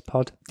have on this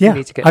pod. Yeah, We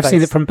need to get I've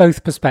seen it from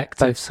both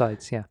perspectives. both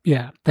sides, yeah.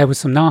 Yeah, there was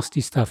some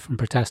nasty stuff from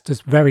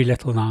protesters, very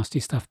little nasty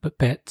stuff, but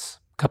bits,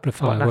 a couple of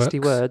What fireworks. nasty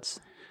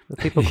words? Were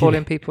people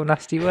calling people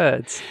nasty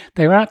words?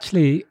 They were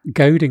actually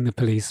goading the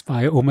police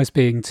by almost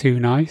being too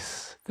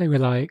nice. They were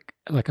like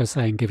I was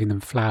saying, giving them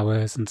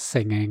flowers and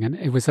singing, and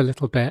it was a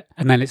little bit.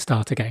 And then it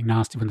started getting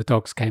nasty when the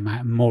dogs came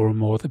out, and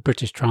more. The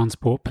British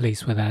Transport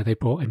Police were there. They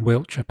brought in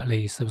Wiltshire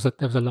Police. There was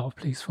a lot of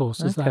police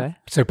forces there.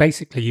 So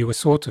basically, you were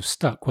sort of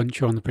stuck once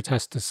you're on the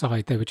protesters'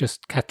 side. They were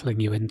just kettling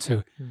you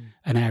into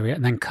an area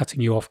and then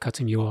cutting you off,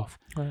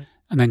 Right.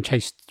 and then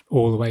chased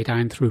all the way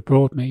down through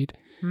Broadmead.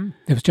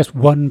 There was just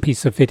one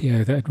piece of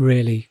video that had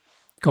really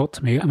got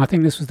to me, and I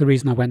think this was the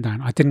reason I went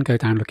down. I didn't go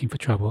down looking for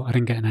trouble. I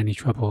didn't get in any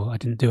trouble. I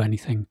didn't do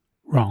anything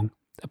wrong,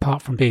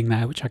 apart from being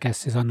there, which I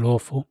guess is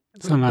unlawful.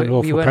 It's an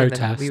unlawful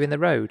protest. Were you in the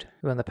road?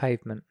 Were you on the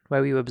pavement?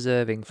 Where were you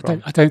observing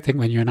from? I don't think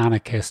when you're an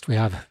anarchist, we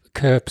have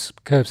curbs.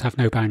 Curbs have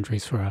no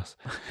boundaries for us.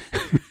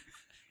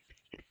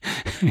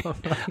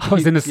 I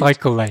was in a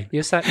cycle lane.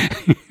 You sat...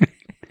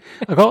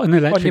 I got an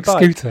electric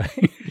scooter.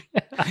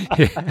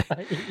 Yeah.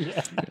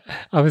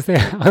 I was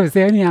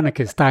the only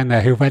anarchist down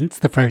there who went to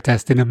the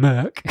protest in a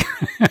Merc.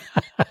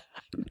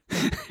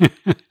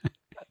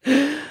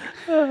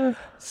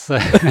 So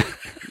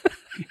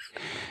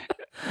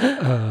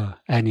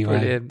anyway,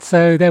 Brilliant.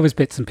 So there was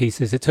bits and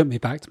pieces. It took me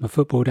back to my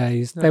football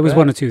days. There was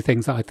one or two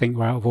things that I think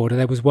were out of order.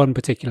 There was one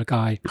particular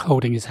guy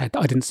holding his head.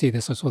 I didn't see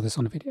this. I saw this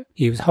on a video.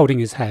 He was holding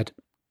his head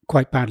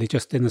quite badly,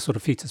 just in the sort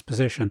of fetus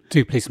position.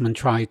 Two policemen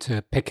tried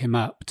to pick him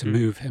up to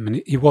move him, and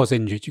he was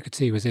injured. You could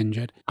see he was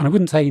injured. And I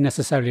wouldn't say he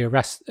necessarily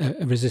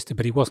resisted,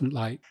 but he wasn't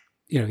like,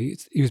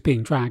 he was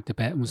being dragged a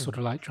bit and was sort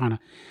of like trying to.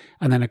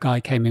 And then a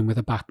guy came in with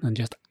a baton and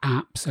just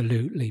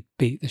absolutely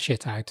beat the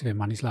shit out of him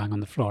when he's lying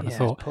on the floor. And I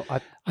thought,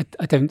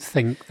 I don't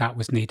think that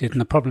was needed. And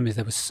the problem is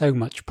there was so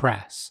much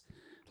press.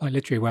 Like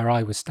literally where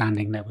I was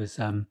standing, there was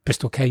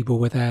Bristol Cable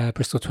were there,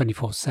 Bristol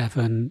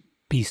 24/7,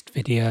 Beast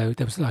Video.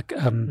 There was like,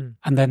 and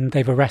then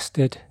they've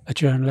arrested a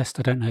journalist.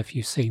 I don't know if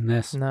you've seen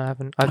this. No, I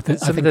haven't.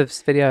 Some of the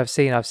video I've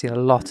seen a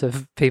lot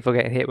of people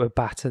getting hit with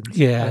batons.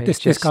 Yeah,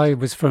 this guy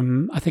was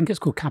from, I think it's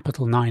called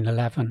Capital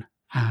 911,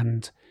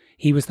 and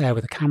he was there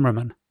with a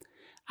cameraman,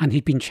 and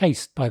he'd been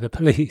chased by the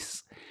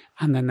police.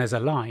 And then there's a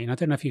line. I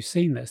don't know if you've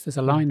seen this. There's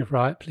a line of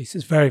riot police.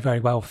 It's very, very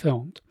well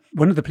filmed.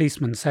 One of the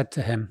policemen said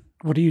to him,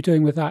 "What are you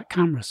doing with that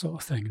camera?"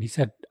 sort of thing. And he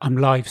said, "I'm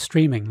live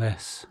streaming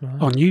this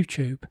on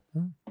YouTube."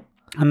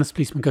 And this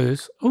policeman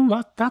goes,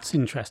 "Oh, that's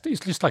interesting."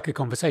 It's just like a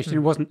conversation.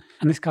 It wasn't.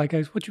 And this guy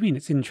goes, "What do you mean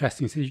it's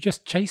interesting?" He said, "You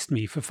just chased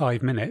me for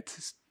 5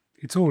 minutes.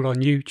 It's all on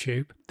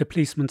YouTube." The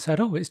policeman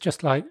said, "Oh, it's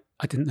just like,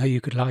 I didn't know you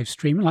could live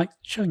stream," like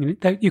showing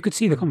it. You could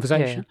see the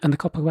conversation. And the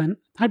copper went,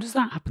 "How does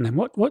that happen then?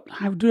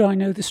 How do I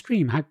know the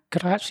stream? How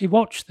could I actually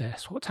watch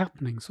this? What's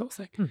happening?" sort of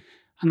thing.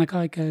 And the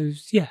guy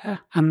goes, "Yeah."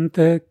 And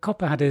the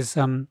copper had his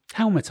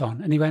helmet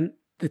on, and he went,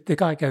 the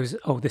guy goes,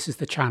 "Oh, this is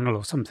the channel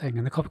or something."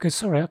 And the copper goes,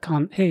 "Sorry, I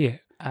can't hear you."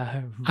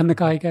 And the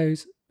guy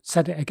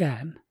said it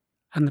again.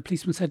 And the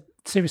policeman said,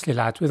 "Seriously,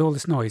 lads, with all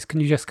this noise, can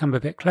you just come a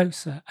bit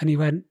closer?" And he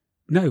went,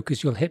 "No,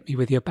 because you'll hit me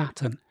with your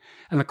baton."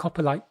 And the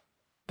copper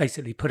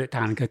basically put it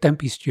down and go, "Don't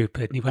be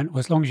stupid." And he went, "Well,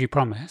 as long as you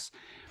promise."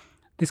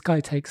 This guy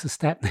takes a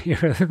step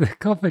nearer. The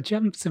copper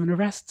jumps him and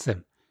arrests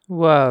him.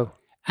 Whoa.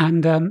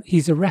 And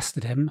he's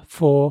arrested him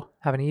for...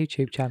 having a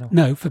YouTube channel.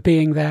 No, for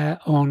being there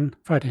on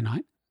Friday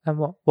night. And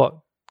what?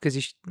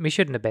 Because we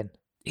shouldn't have been.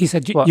 He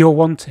said, "You're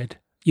wanted.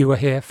 You were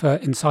here for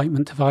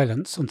incitement to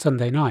violence on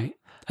Sunday night."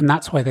 And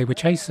that's why they were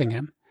chasing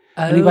him.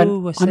 And he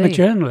went, "I'm a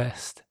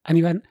journalist." And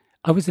he went,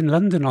 "I was in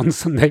London on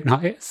Sunday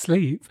night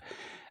asleep."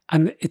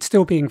 And it's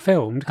still being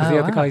filmed because the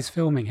other guy's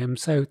filming him.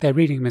 So they're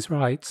reading him his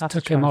rights,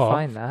 took him off.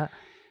 Find that.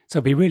 So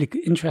it'd be really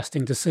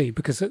interesting to see,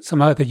 because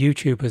some other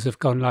YouTubers have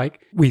gone like,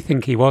 "We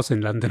think he was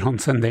in London on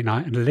Sunday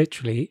night." And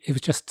literally, it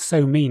was just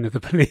so mean of the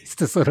police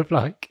to sort of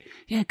like,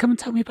 "Yeah, come and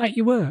tell me about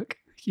your work.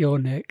 You're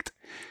nicked."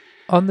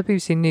 On the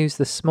BBC News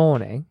this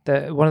morning,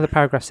 one of the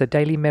paragraphs said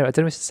Daily Mirror. I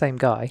don't know if it's the same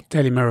guy.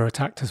 Daily Mirror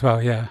attacked as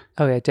well, yeah.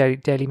 Oh, yeah.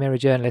 Daily Mirror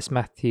journalist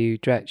Matthew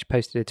Dretch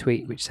posted a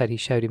tweet which said he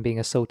showed him being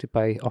assaulted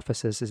by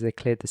officers as they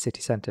cleared the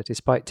city centre,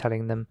 despite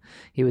telling them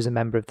he was a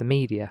member of the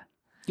media.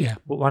 Yeah.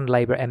 One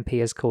Labour MP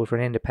has called for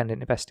an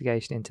independent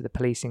investigation into the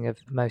policing of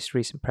the most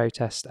recent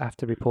protests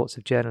after reports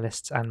of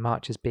journalists and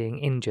marchers being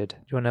injured. Do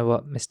you want to know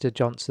what Mr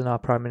Johnson, our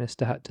Prime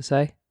Minister, had to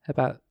say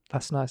about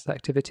last night's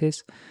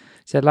activities?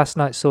 He said, last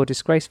night saw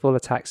disgraceful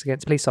attacks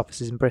against police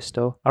officers in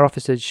Bristol. Our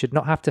officers should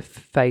not have to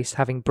face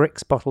having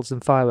bricks, bottles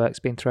and fireworks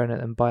being thrown at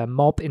them by a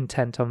mob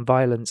intent on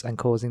violence and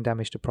causing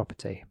damage to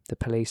property. The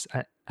police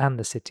and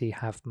the city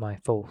have my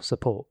full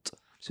support.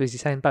 So is he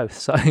saying both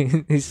sides?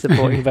 He's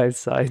supporting both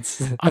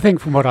sides. I think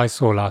from what I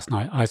saw last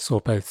night, I saw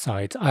both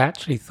sides. I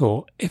actually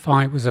thought if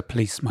I was a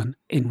policeman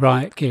in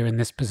riot gear in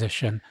this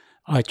position,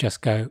 I'd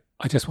just go,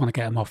 I just want to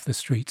get them off the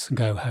streets and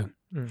go home.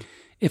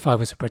 If I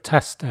was a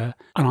protester,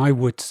 and I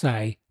would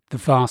say the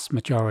vast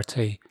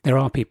majority, there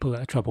are people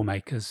that are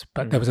troublemakers,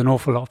 but there was an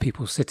awful lot of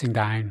people sitting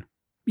down,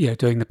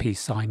 doing the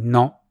peace sign,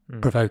 not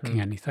provoking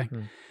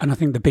anything. And I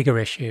think the bigger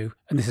issue,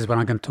 and this is when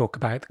I'm going to talk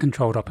about the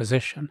controlled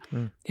opposition,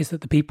 is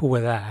that the people were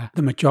there.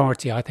 The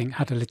majority, I think,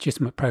 had a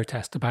legitimate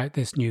protest about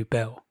this new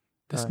bill.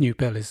 This new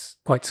bill is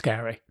quite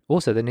scary.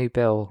 Also, the new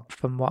bill,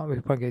 from what we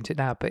won't go into it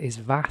now, but is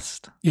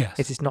vast. Yes.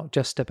 It is not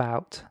just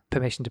about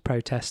permission to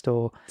protest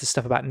or the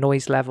stuff about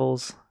noise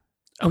levels.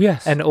 Oh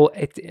yes, and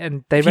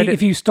they read it.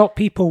 If you stop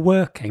people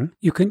working,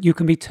 you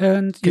can be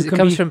turned. Because it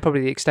comes from probably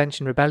the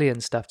Extinction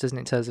Rebellion stuff, doesn't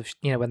it? In terms of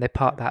when they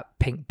parked that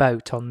pink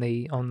boat on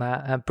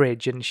that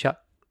bridge and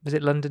shut, was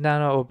it London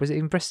down or was it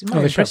in Bristol?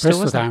 Oh, they shut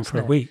Bristol down for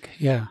a week.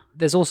 Yeah,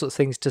 there's all sorts of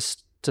things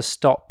to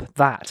stop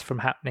that from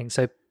happening.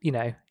 So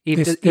even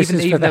this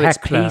though it's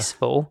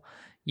peaceful,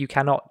 you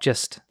cannot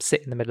just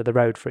sit in the middle of the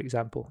road, for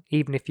example.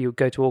 Even if you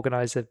go to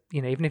organise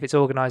even if it's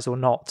organised or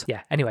not.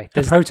 Yeah. Anyway,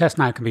 the protest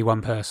now can be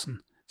one person.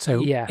 So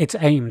yeah. It's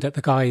aimed at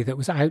the guy that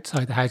was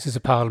outside the Houses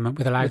of Parliament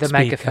with a loudspeaker. With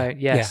a megaphone,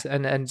 yes. Yeah.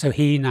 And so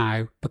he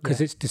now, because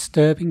it's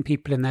disturbing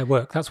people in their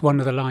work, that's one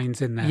of the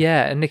lines in there.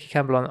 Yeah, and Nicky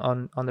Campbell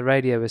on the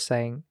radio was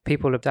saying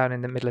people are down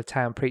in the middle of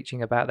town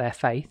preaching about their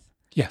faith.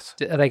 Yes.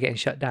 Are they getting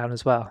shut down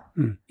as well?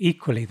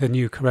 Equally, the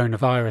new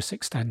coronavirus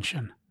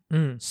extension.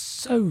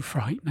 So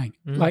frightening,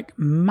 like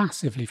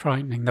massively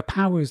frightening. The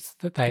powers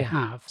that they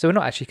have. So we're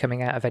not actually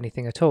coming out of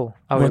anything at all.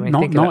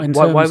 Not in terms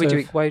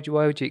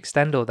why would you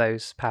extend all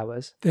those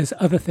powers? There's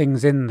other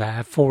things in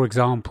there. For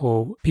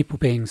example, people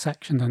being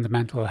sectioned under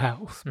mental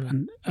health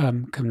and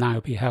can now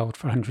be held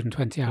for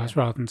 120 hours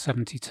rather than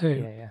 72.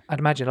 Yeah. I'd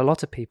imagine a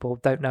lot of people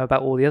don't know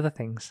about all the other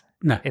things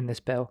in this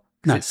bill.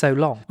 Because it's so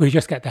long. We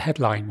just get the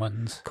headline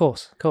ones. Of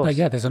course. But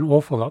yeah, there's an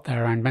awful lot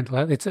there around mental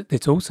health.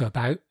 It's also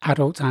about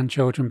adults and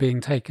children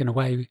being taken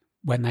away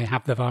when they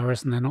have the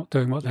virus and they're not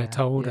doing what they're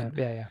told.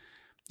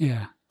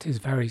 Yeah, it is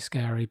very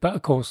scary. But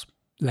of course,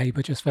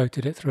 Labour just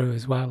voted it through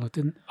as well.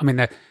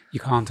 You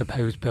can't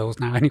oppose bills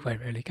now anyway,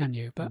 really, can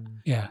you? But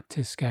yeah, it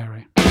is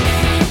scary.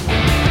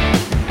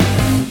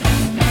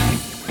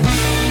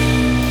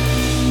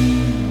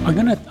 I'm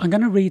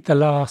gonna read the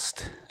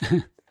last...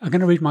 I'm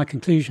going to read my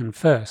conclusion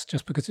first,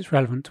 just because it's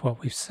relevant to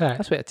what we've said.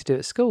 That's what you had to do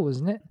at school,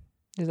 wasn't it?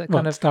 Is that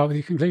kind of start with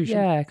your conclusion?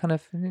 Yeah, kind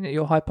of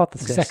your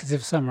hypothesis.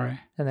 Executive summary.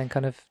 And then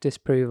kind of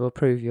disprove or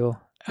prove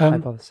your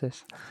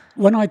hypothesis.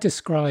 When I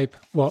describe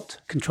what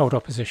controlled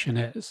opposition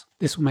is,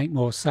 this will make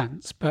more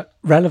sense, but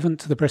relevant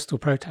to the Bristol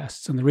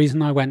protests. And the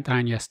reason I went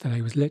down yesterday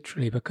was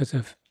literally because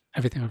of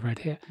everything I've read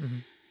here.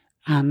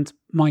 And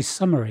my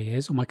summary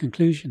is, or my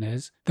conclusion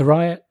is, the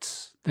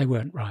riots, they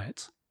weren't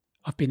riots.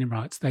 I've been in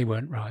riots, they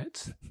weren't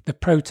riots. The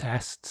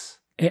protests,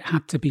 it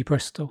had to be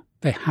Bristol.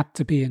 They had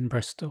to be in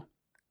Bristol.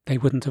 They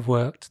wouldn't have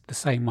worked the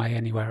same way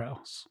anywhere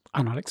else.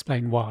 And I'll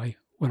explain why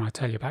when I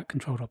tell you about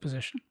controlled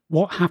opposition.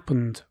 What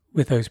happened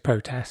with those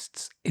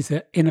protests is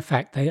that, in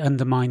effect, they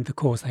undermined the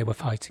cause they were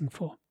fighting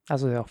for.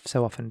 As they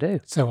so often do.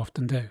 So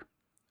often do.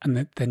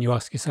 And then you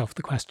ask yourself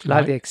the question...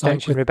 Like the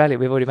Extinction Rebellion,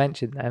 we've already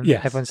mentioned them.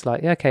 Yes. Everyone's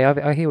like, yeah, okay,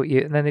 I hear what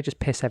you... And then they just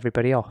piss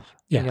everybody off.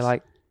 Yes. And you're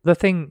like... The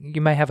thing,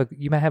 you may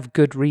have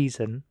good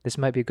reason, this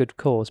may be a good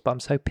cause, but I'm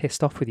so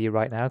pissed off with you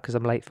right now because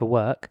I'm late for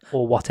work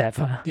or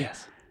whatever.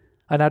 Yes.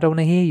 And I don't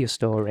want to hear your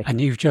story.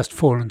 And you've just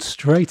fallen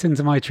straight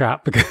into my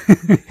trap because...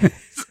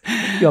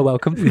 You're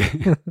welcome.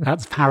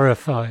 That's para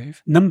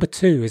 5. Number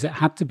 2 is it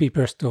had to be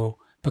Bristol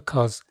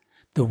because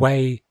the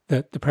way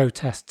that the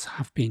protests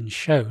have been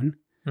shown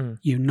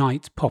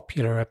unite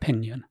popular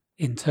opinion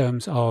in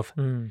terms of...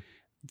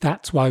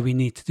 That's why we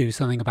need to do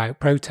something about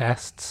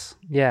protests.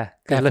 Yeah.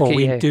 Therefore,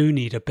 we do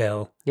need a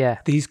bill. Yeah.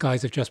 These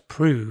guys have just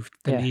proved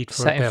the need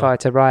for a bill. Setting fire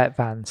to riot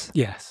vans.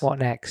 Yes. What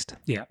next?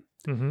 Yeah.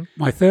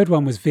 My third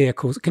one was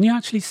vehicles. Can you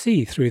actually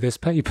see through this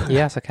paper?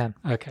 Yes, I can.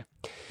 Okay.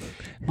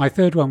 My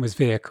third one was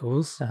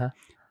vehicles.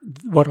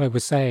 What I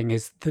was saying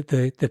is that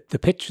the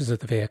pictures of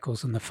the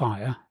vehicles and the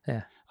fire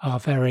are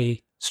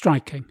very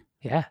striking.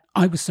 Yeah.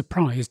 I was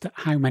surprised at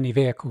how many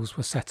vehicles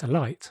were set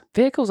alight.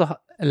 Vehicles are,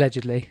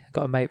 allegedly,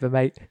 got a mate of a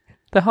mate,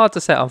 they're hard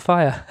to set on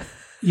fire.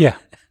 Yeah.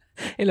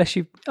 Unless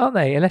you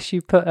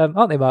put,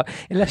 aren't they, Mark?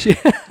 Unless you...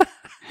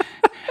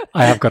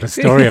 I have got a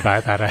story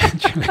about that,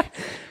 actually.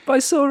 But I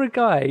saw a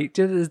guy,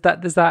 there's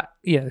that,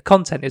 the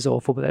content is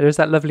awful, but there's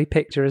that lovely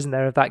picture, isn't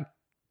there, of that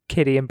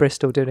kiddie in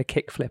Bristol doing a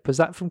kickflip. Was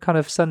that from kind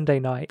of Sunday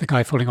night? The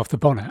guy falling off the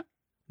bonnet?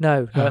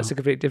 No, Oh. that's a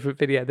completely different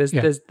video. There's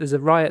Yeah. there's a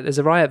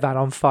riot van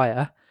on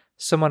fire.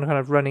 Someone kind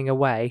of running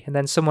away, and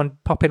then someone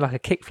popping like a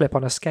kickflip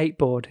on a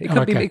skateboard. It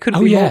couldn't be. It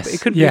couldn't be more.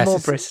 It couldn't be more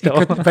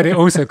Bristol. But it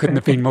also couldn't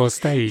have been more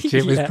staged.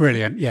 It was Yeah.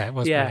 brilliant. Yeah, it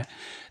was Yeah.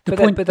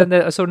 brilliant. But then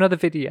I saw another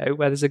video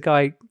where there's a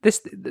guy.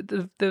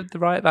 The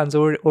riot van's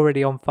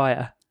already on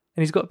fire,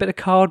 and he's got a bit of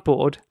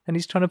cardboard, and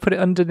he's trying to put it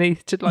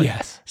underneath. To like,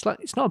 Yes. it's like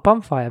it's not a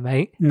bonfire,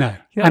 mate. No.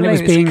 You know And what it I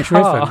was mean? It's a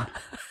being car. driven.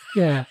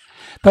 Yeah.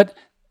 But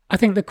I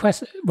think the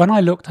question, when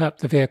I looked up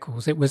the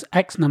vehicles, it was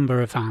X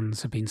number of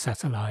vans have been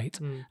set alight.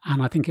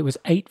 And I think it was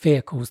 8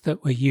 vehicles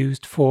that were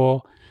used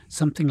for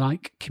something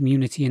like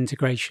community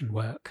integration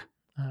work.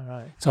 All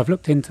right. So I've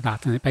looked into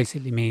that, and it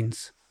basically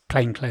means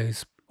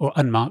plainclothes or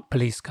unmarked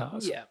police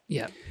cars. Yeah.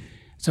 Yeah.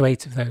 So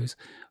 8 of those.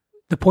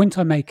 The point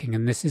I'm making,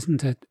 and this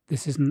isn't a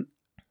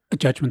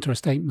judgment or a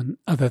statement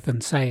other than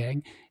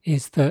saying,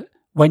 is that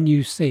when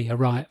you see a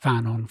riot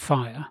van on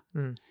fire,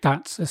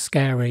 that's a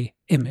scary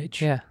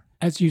image. Yeah.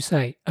 As you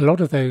say, a lot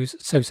of those,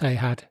 so say,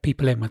 had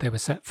people in where they were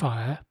set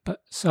fire,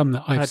 but some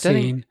that I've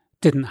seen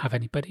didn't have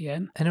anybody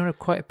in. Anyone who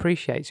quite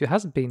appreciates who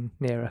hasn't been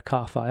near a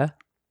car fire,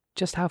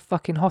 just how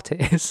fucking hot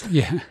it is.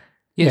 Yeah.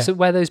 Yeah. So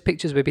where those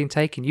pictures were being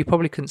taken, you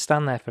probably couldn't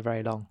stand there for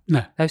very long.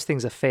 No. Those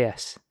things are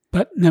fierce.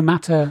 But no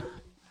matter...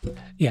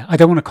 Yeah, I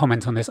don't want to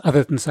comment on this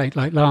other than say,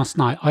 like last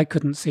night, I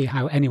couldn't see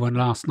how anyone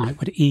last night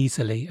would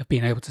easily have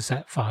been able to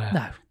set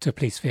fire to a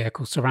police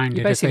vehicle surrounded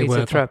You as they basically were.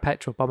 need to throw a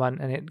petrol bomb on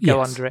and it go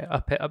under it,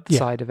 up the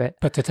side of it.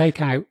 But to take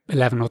out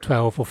 11 or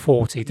 12 or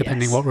 40,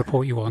 depending what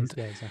report you want.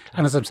 Yeah, exactly.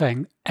 And as I'm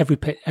saying,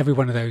 every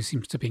one of those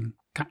seems to have been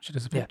captured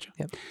as a picture.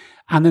 Yeah.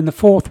 And then the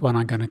fourth one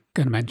I'm going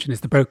to mention is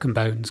the broken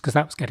bones, because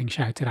that was getting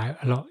shouted out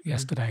a lot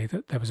yesterday,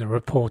 that there was a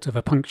report of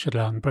a punctured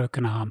lung,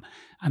 broken arm,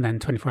 and then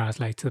 24 hours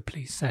later the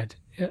police said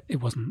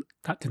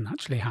that didn't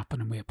actually happen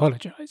and we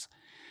apologise.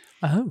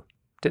 Oh,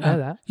 didn't know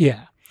that.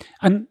 Yeah.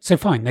 And so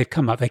fine, they've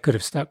come up, they could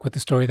have stuck with the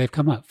story they've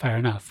come up, fair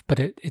enough. But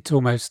it's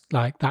almost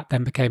like that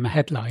then became a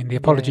headline. The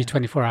apology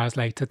 24 hours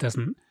later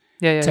doesn't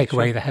take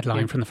away the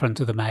headline from the front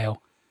of the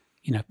Mail.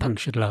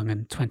 Punctured lung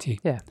and 20.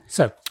 Yeah.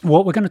 So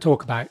what we're going to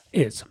talk about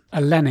is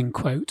a Lenin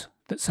quote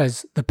that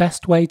says, "The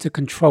best way to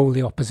control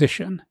the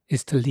opposition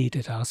is to lead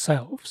it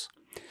ourselves."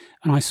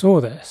 And I saw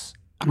this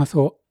and I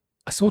thought,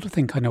 I sort of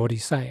think I know what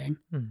he's saying,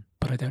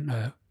 but I don't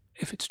know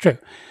if it's true.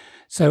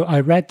 So I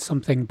read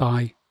something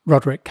by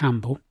Roderick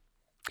Campbell,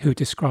 who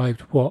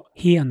described what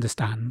he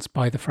understands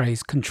by the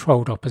phrase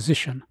controlled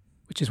opposition,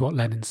 which is what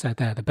Lenin said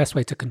there. The best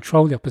way to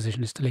control the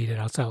opposition is to lead it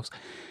ourselves.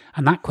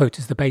 And that quote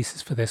is the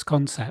basis for this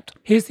concept.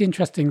 Here's the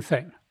interesting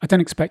thing. I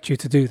don't expect you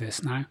to do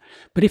this now,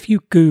 but if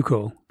you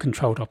Google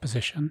controlled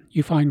opposition,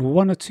 you find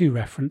 1 or 2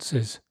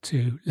 references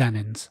to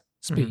Lenin's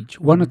speech,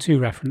 1 or 2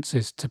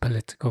 references to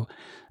political,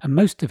 and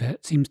most of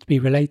it seems to be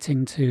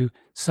relating to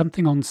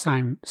something on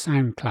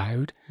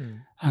SoundCloud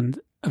and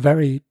a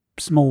very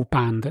small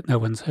band that no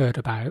one's heard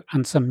about,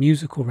 and some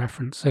musical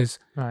references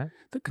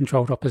that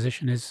controlled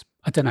opposition is,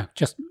 I don't know,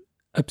 just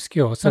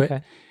obscure.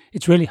 So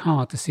it's really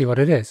hard to see what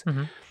it is.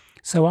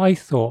 So I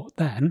thought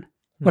then,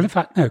 well, in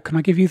fact, no, can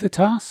I give you the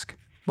task?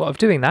 What, of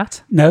doing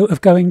that? No, of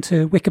going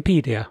to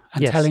Wikipedia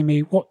and telling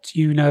me what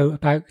you know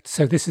about.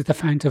 So this is the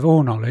fount of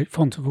all knowledge.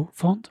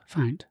 Font.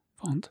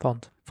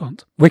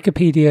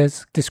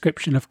 Wikipedia's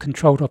description of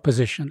controlled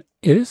opposition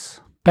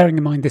is, bearing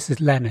in mind this is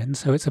Lenin,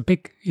 so it's a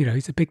big,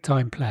 he's a big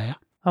time player.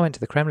 I went to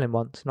the Kremlin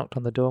once, knocked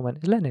on the door and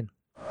went, "Is Lenin?"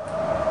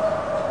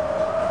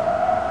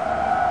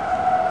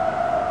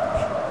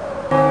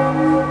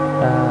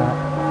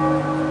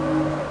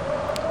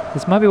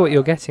 This might be what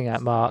you're getting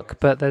at, Mark,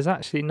 but there's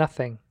actually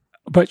nothing.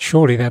 But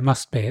surely there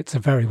must be. It's a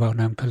very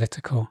well-known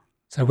political.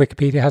 So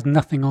Wikipedia has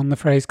nothing on the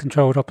phrase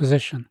controlled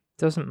opposition.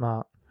 Doesn't,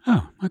 Mark?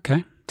 Oh,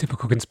 okay.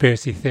 Typical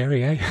conspiracy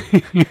theory, eh?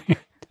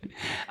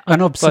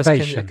 An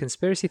observation. Well, it's a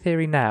conspiracy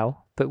theory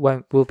now, but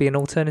will be an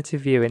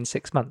alternative view in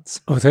 6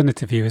 months.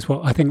 Alternative view is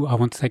what I think I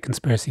want to take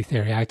conspiracy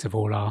theory out of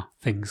all our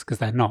things, because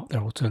they're not.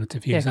 They're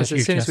alternative views. Yeah, because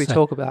as soon as we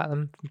talk about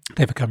them,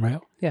 they become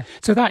real. Yeah.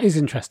 So that is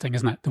interesting,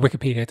 isn't it? The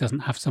Wikipedia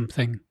doesn't have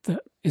something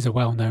that is a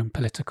well-known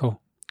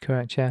political.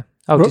 Correct, yeah.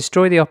 Oh,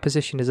 Destroy the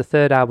Opposition is a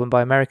third album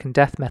by American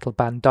death metal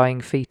band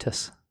Dying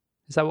Fetus.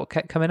 Is that what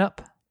kept coming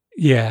up?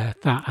 Yeah,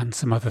 that and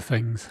some other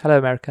things. Hello,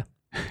 America.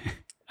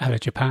 Hello,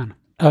 Japan.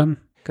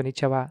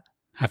 Konnichiwa.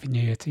 Happy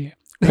New Year to you.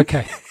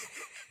 Okay.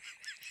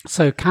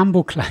 So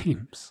Campbell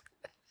claims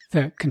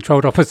that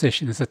controlled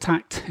opposition is a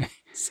tactic.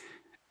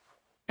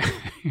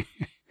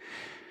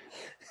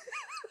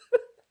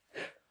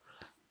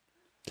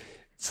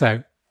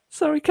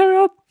 Sorry, carry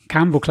on.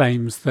 Campbell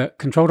claims that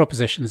controlled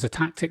opposition is a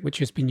tactic which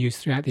has been used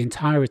throughout the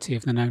entirety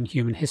of the known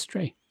human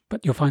history.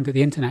 But you'll find that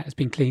the internet has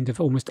been cleaned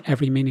of almost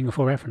every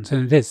meaningful reference,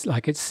 and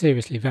it's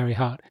seriously very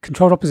hard.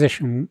 Controlled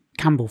opposition,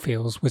 Campbell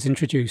feels, was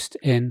introduced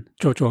in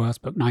George Orwell's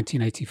book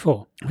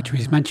 1984, which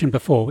we've mentioned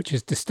before, which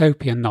is a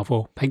dystopian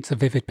novel, paints a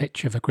vivid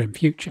picture of a grim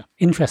future.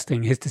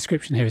 Interesting, his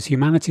description here is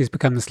humanity has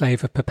become the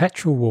slave of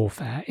perpetual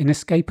warfare,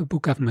 inescapable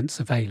government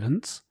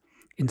surveillance,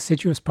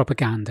 insidious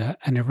propaganda,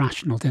 and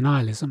irrational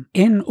denialism.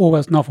 In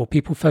Orwell's novel,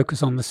 people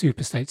focus on the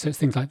superstate, so it's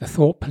things like the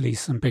thought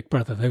police and Big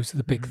Brother. Those are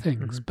the big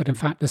things. But in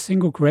fact, the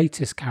single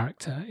greatest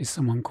character is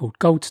someone called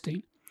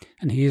Goldstein,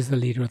 and he is the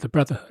leader of the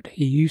Brotherhood.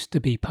 He used to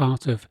be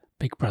part of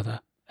Big Brother,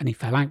 and he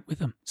fell out with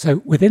them.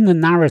 So within the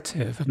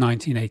narrative of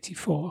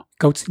 1984,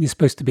 Goldstein is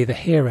supposed to be the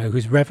hero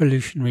whose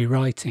revolutionary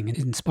writing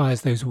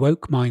inspires those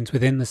woke minds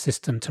within the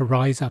system to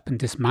rise up and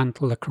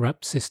dismantle the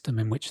corrupt system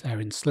in which they're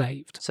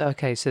enslaved. So,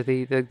 okay, so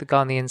the guy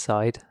on the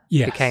inside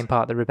Yes. became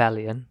part of the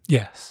rebellion.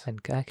 Yes. And,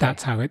 okay.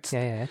 That's how it's...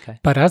 Yeah, okay.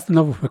 But as the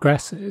novel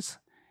progresses,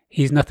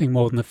 he's nothing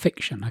more than a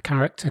fiction, a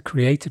character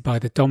created by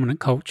the dominant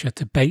culture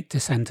to bait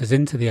dissenters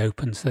into the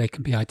open so they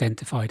can be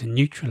identified and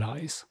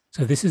neutralised.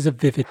 So this is a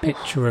vivid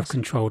picture of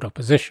controlled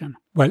opposition.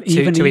 Well,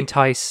 To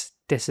entice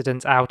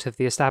dissidents out of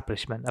the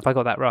establishment. Have I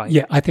got that right?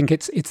 Yeah, I think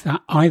it's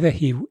that either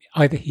he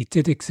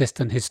did exist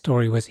and his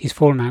story was he's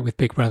fallen out with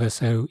Big Brother,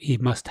 so he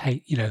must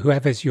hate,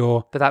 whoever's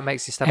your But that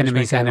makes the establishment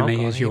enemy's go, enemy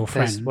God, is your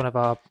there's friend. One of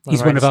our,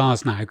 He's one of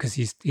ours now because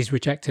he's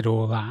rejected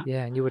all that.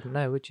 Yeah, and you wouldn't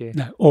know, would you?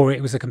 No, or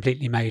it was a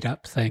completely made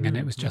up thing and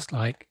it was just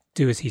like,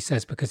 do as he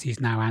says because he's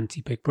now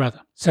anti-Big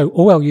Brother. So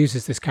Orwell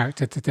uses this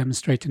character to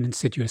demonstrate an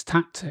insidious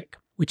tactic,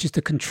 which is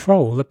to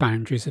control the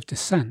boundaries of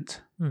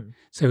dissent.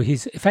 So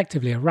he's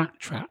effectively a rat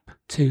trap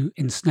to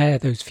ensnare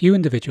those few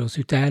individuals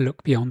who dare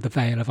look beyond the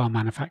veil of our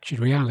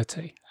manufactured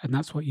reality. And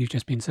that's what you've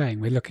just been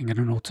saying. We're looking at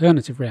an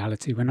alternative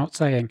reality. We're not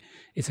saying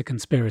it's a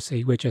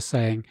conspiracy. We're just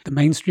saying the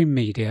mainstream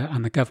media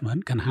and the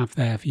government can have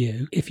their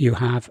view. If you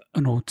have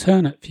an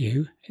alternate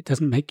view, it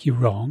doesn't make you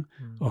wrong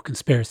or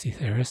conspiracy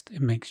theorist.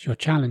 It makes you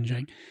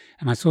challenging.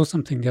 And I saw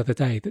something the other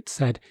day that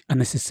said, and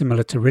this is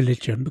similar to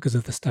religion because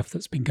of the stuff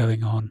that's been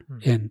going on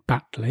in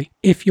Batley,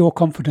 if you're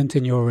confident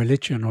in your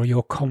religion or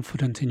you're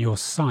confident in your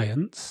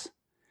science,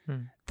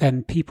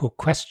 then people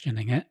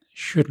questioning it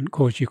shouldn't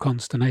cause you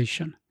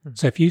consternation.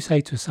 So if you say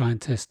to a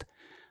scientist,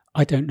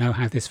 I don't know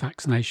how this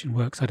vaccination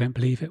works, I don't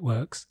believe it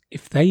works,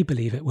 if they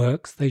believe it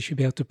works, they should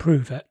be able to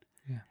prove it.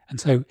 Yeah. And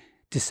so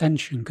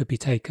dissension could be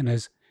taken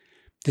as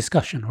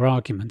discussion or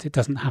argument. It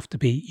doesn't have to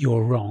be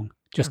you're wrong,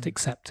 just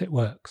accept it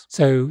works.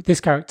 So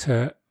this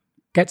character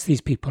gets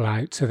these people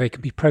out so they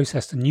can be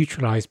processed and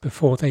neutralised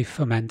before they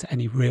foment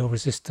any real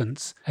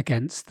resistance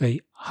against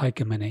the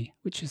hegemony,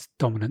 which is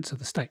dominance of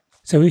the state.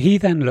 So he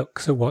then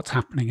looks at what's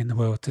happening in the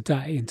world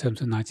today in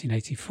terms of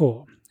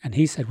 1984. And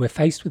he said, we're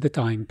faced with a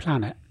dying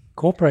planet.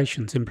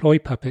 Corporations employ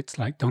puppets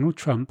like Donald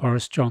Trump,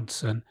 Boris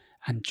Johnson,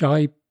 and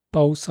Jair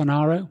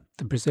Bolsonaro,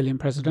 the Brazilian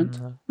president,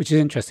 which is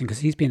interesting because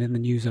he's been in the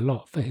news a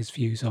lot for his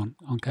views on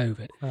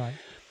COVID. Right.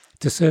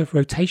 To serve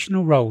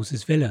rotational roles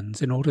as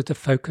villains in order to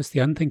focus the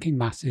unthinking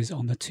masses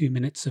on the 2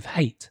 minutes of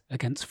hate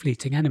against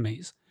fleeting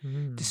enemies,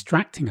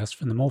 distracting us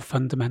from the more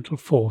fundamental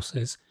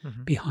forces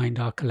behind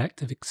our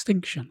collective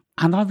extinction.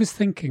 And I was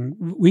thinking,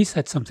 we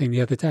said something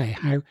the other day,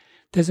 how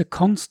there's a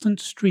constant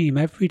stream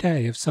every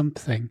day of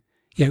something,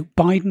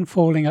 Biden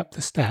falling up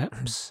the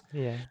steps,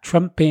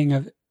 Trump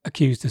being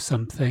accused of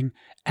something,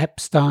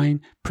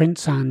 Epstein,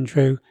 Prince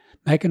Andrew,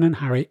 Meghan and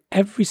Harry,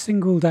 every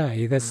single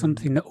day there's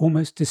something that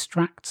almost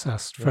distracts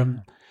us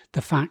from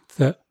the fact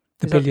that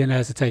the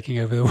billionaires are taking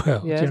over the world. Yeah,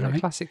 Do you know it's what I a mean?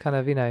 classic kind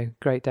of,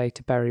 great day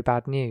to bury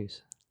bad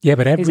news. Yeah,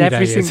 but every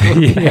day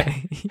single is.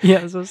 day.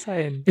 Yeah, that's what I'm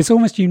saying. It's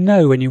almost,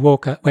 when you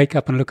wake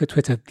up and look at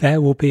Twitter, there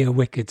will be a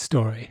wicked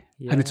story.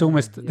 And it's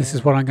almost, this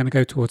is what I'm going to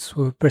go towards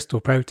with Bristol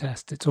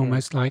protest. It's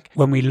almost like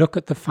when we look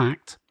at the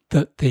fact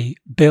that the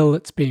bill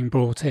that's being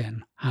brought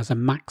in has a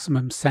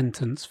maximum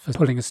sentence for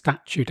pulling a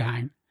statue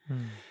down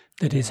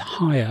that is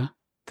higher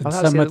than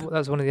that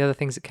was one of the other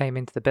things that came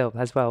into the bill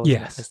as well.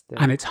 Wasn't Yes,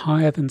 and it's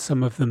higher than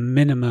some of the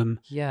minimum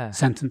Yeah.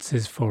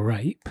 sentences for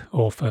rape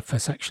or for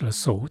sexual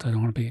assault. I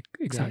don't want to be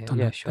exact on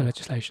the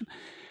legislation.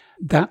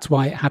 That's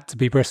why it had to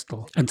be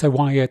Bristol. And so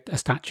why a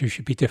statute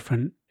should be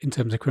different in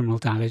terms of criminal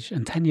damage.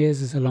 And 10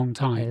 years is a long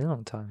time. It's a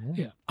long time,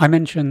 yeah. I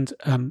mentioned,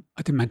 I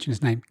didn't mention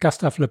his name,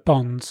 Gustave Le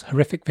Bon's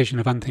horrific vision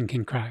of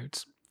unthinking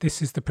crowds. This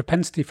is the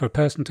propensity for a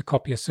person to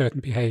copy a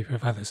certain behaviour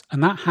of others.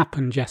 And that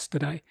happened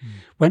yesterday.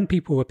 When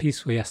people were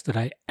peaceful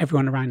yesterday,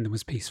 everyone around them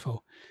was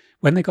peaceful.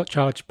 When they got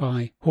charged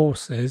by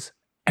horses,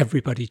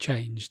 everybody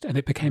changed and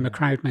it became a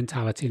crowd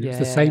mentality. And it was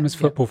the same as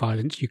football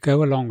violence. You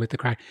go along with the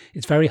crowd.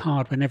 It's very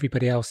hard when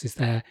everybody else is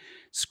there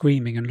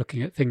screaming and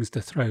looking at things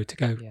to throw to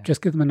go,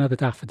 just give them another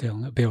daffodil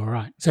and it'll be all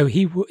right. So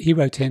he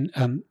wrote in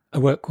a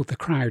work called The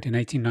Crowd in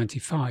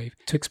 1895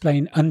 to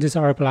explain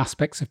undesirable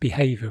aspects of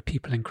behaviour of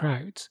people in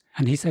crowds.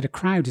 And he said a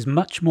crowd is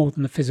much more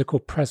than the physical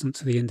presence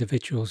of the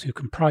individuals who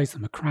comprise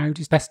them. A crowd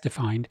is best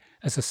defined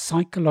as a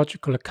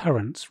psychological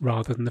occurrence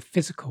rather than the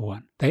physical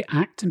one. They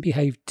act and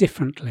behave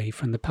differently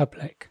from the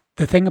public.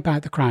 The thing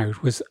about the crowd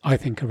was, I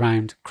think,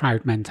 around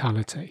crowd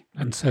mentality.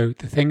 And so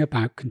the thing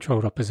about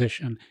controlled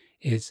opposition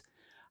is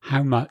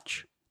how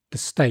much the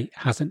state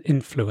has an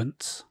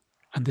influence.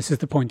 And this is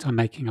the point I'm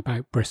making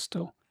about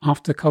Bristol.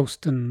 After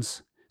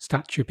Colston's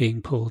statue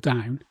being pulled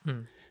down,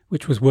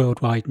 which was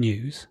worldwide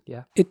news,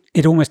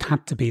 it almost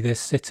had to be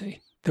this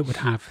city that would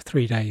have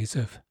 3 days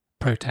of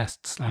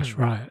protests /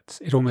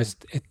 riots. It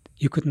almost,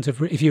 You couldn't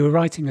have, if you were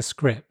writing a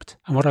script,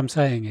 and what I'm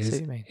saying See is,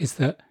 what you mean. is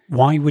that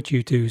why would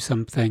you do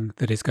something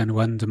that is going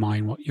to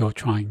undermine what you're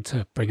trying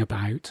to bring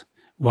about?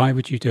 Why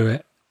would you do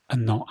it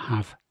and not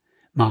have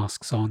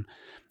masks on?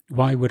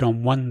 Why would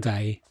on one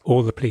day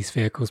all the police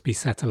vehicles be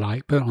set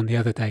alight, but on the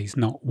other days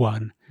not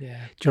one?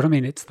 Yeah. Do you know what I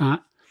mean? It's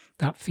that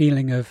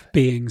feeling of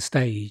being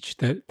staged,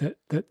 that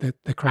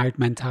the crowd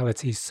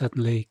mentality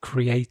suddenly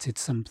created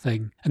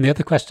something. And the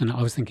other question that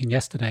I was thinking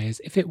yesterday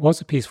is, if it was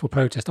a peaceful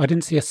protest, I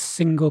didn't see a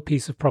single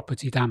piece of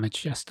property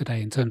damaged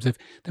yesterday in terms of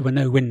there were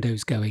no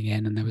windows going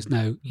in and there was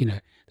no,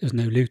 there was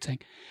no looting.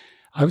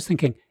 I was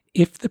thinking,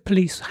 if the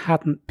police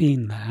hadn't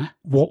been there,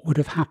 what would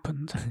have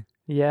happened?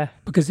 Yeah.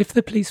 Because if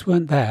the police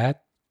weren't there,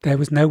 there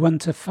was no one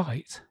to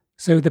fight.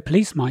 So the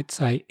police might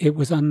say it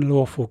was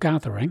unlawful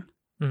gathering,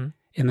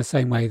 in the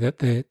same way that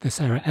the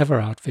Sarah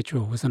Everard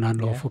vigil was an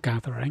unlawful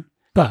gathering.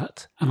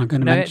 But, and I'm going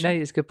to mention... No,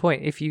 it's a good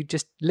point. If you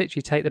just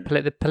literally take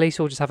the police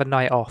will just have a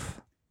night off.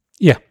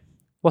 Yeah.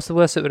 What's the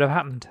worst that would have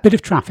happened? Bit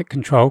of traffic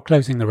control,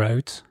 closing the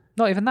roads.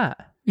 Not even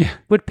that. Yeah.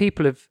 Would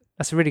people have...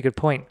 That's a really good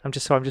point. I'm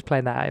just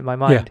playing that out in my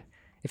mind. Yeah.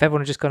 If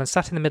everyone had just gone and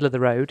sat in the middle of the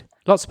road,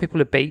 lots of people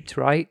have beeped,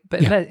 right?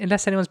 But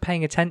unless anyone's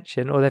paying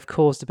attention or they've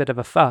caused a bit of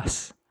a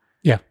fuss...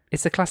 Yeah.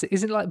 It's the classic,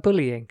 isn't it like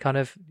bullying? Kind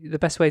of the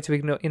best way to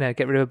ignore,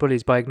 get rid of a bully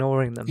is by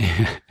ignoring them.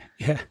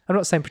 Yeah. I'm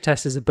not saying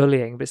protesters are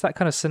bullying, but it's that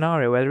kind of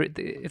scenario where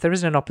if there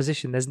isn't an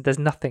opposition, there's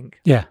nothing.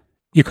 Yeah.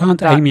 You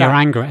can't aim your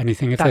anger at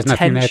anything if there's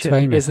nothing there to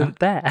aim at. Isn't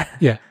there?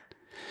 Yeah.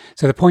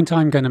 So the point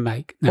I'm going to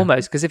make... No.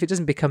 Almost, because if it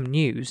doesn't become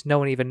news, no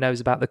one even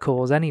knows about the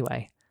cause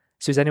anyway.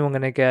 So is anyone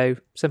going to go,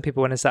 some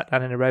people went and sat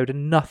down in a road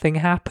and nothing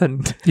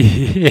happened?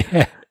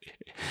 Yeah.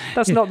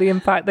 That's not the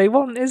impact they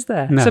want, is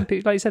there? No. Some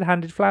people, like you said,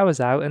 handed flowers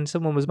out and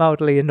someone was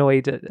mildly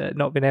annoyed at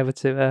not being able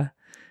to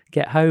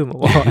get home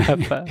or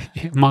whatever.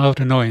 Mild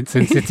annoyance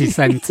in city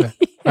centre.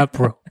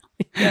 Uproar.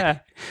 Yeah.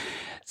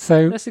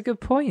 So that's a good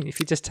point. If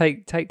you just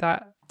take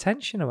that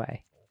tension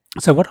away.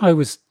 So what I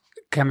was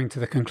coming to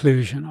the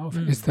conclusion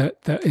of is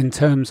that in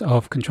terms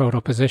of controlled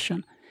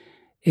opposition,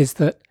 is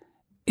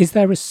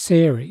there a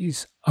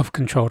series of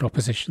controlled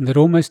opposition that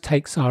almost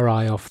takes our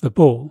eye off the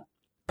ball?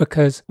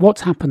 Because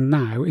what's happened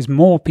now is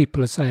more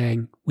people are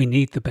saying we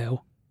need the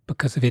bill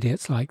because of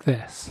idiots like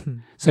this.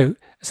 So, for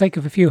the sake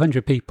of a few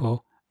hundred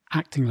people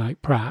acting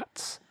like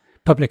prats,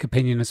 public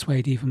opinion has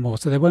swayed even more.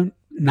 So there won't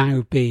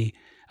now be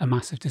a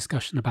massive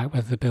discussion about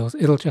whether the bills,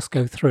 it'll just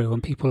go through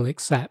and people will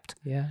accept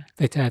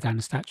they tear down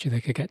a statue,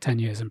 they could get 10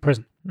 years in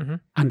prison.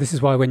 And this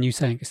is why when you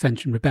say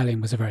Extinction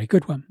Rebellion was a very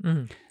good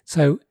one.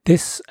 So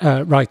this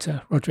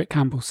writer, Roderick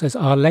Campbell, says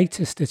our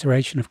latest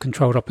iteration of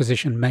controlled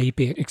opposition may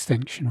be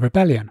Extinction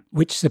Rebellion,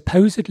 which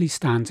supposedly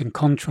stands in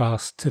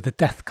contrast to the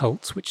death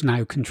cults which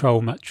now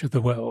control much of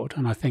the world.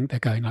 And I think they're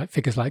going like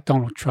figures like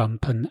Donald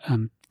Trump and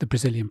the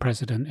Brazilian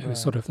president, who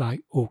is sort of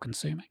like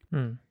all-consuming.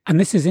 And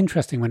this is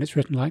interesting when it's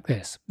written like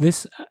this.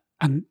 Let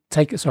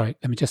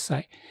me just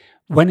say,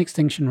 when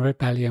Extinction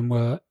Rebellion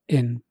were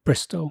in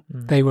Bristol,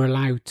 they were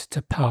allowed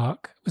to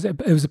park.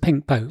 It was a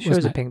pink boat, Sure, it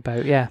was a pink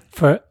boat, yeah.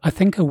 For, I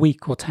think, a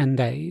week or 10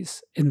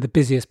 days in the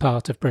busiest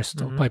part of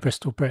Bristol, by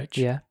Bristol Bridge.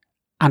 Yeah.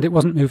 And it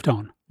wasn't moved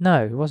on.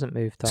 No, it wasn't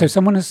moved on. So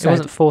someone has said... It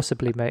wasn't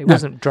forcibly moved. It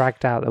wasn't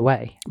dragged out of the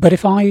way. But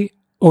if I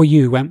or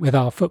you went with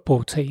our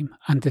football team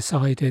and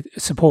decided,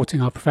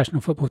 supporting our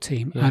professional football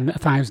team, and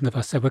 1,000 of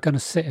us said we're going to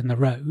sit in the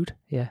road,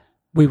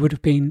 we would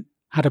have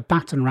had a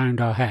baton round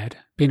our head,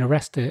 been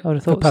arrested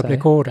for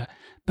public order.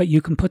 But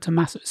you can put a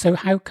massive... So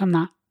how come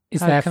that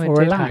is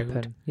therefore allowed?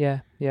 Happen?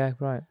 Yeah,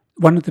 right.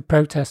 One of the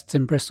protests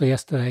in Bristol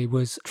yesterday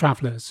was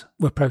travellers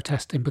were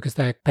protesting because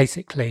they're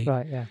basically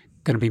going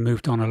to be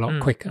moved on a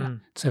lot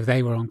quicker. So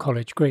they were on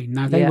College Green.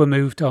 Now, they were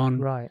moved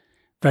on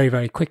very,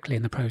 very quickly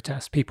in the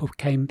protest. People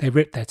they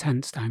ripped their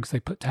tents down because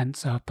they put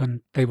tents up and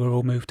they were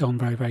all moved on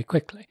very, very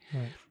quickly.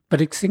 Right. But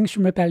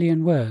Extinction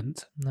Rebellion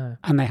weren't. No.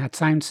 And they had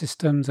sound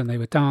systems and they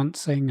were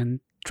dancing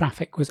and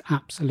traffic was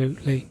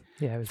absolutely...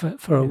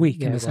 for a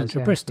week in the centre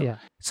of Bristol. Yeah.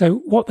 So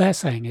what they're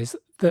saying is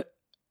that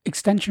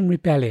Extinction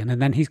Rebellion,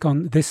 and then he's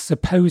gone, this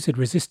supposed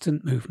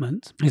resistant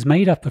movement is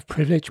made up of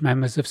privileged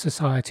members of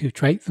society who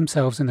drape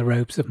themselves in the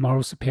robes of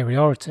moral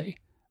superiority,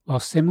 while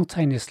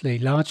simultaneously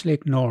largely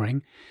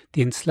ignoring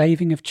the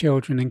enslaving of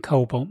children in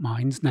cobalt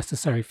mines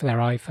necessary for their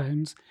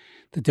iPhones,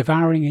 the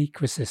devouring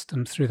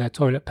ecosystems through their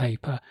toilet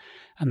paper,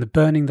 and the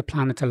burning the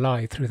planet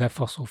alive through their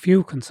fossil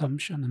fuel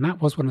consumption. And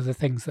that was one of the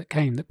things that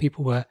came, that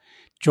people were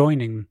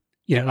joining,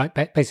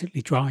 like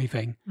basically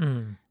driving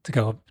to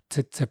go up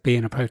to be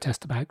in a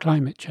protest about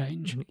climate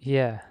change.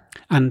 Yeah.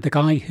 And the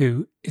guy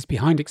who is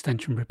behind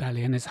Extinction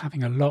Rebellion is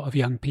having a lot of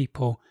young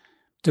people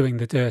doing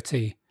the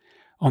dirty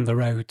on the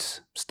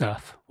roads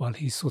stuff while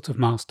he's sort of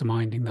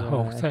masterminding the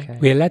whole thing. Okay.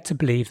 We are led to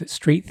believe that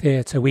street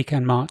theatre,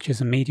 weekend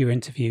marches and media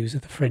interviews are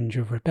the fringe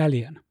of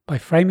rebellion. By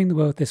framing the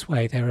world this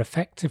way, they are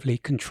effectively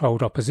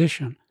controlled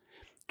opposition,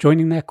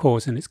 Joining their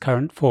cause in its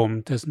current form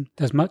does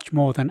much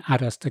more than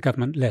add us to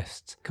government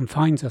lists,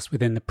 confines us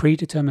within the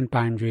predetermined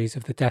boundaries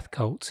of the death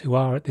cults who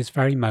are at this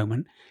very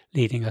moment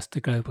leading us to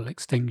global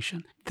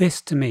extinction.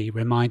 This, to me,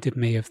 reminded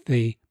me of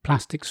the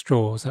plastic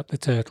straws up the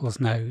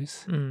turtle's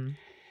nose.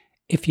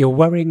 If you're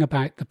worrying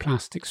about the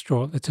plastic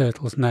straw at the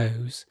turtle's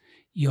nose,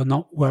 you're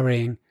not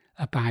worrying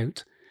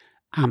about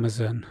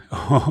Amazon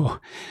or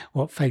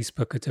what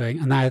Facebook are doing.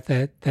 And now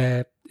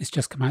it's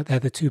just come out, they're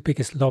the two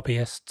biggest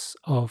lobbyists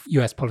of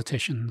US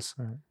politicians,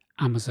 Right.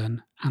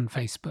 Amazon and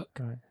Facebook.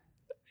 Right.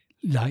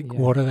 Like, Yeah.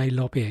 what are they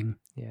lobbying?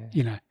 Yeah.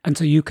 You know, and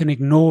so you can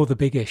ignore the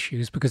big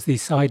issues because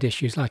these side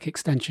issues like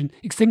Extinction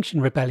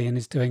Rebellion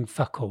is doing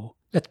fuck all.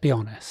 Let's be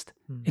honest.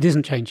 It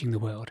isn't changing the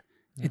world.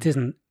 It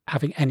isn't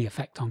having any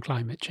effect on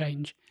climate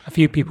change. A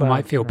few people Well,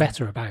 might feel no.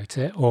 better about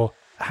it, or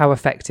How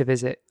effective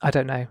is it? I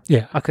don't know.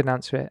 yeah, I couldn't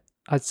answer it.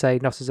 I'd say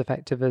not as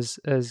effective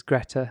as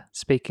Greta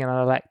speaking on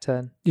a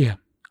lectern, yeah.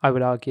 I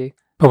would argue.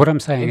 But what I'm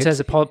saying In is, terms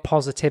of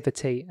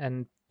positivity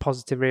and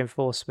positive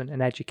reinforcement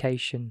and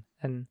education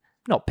and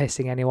not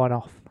pissing anyone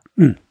off.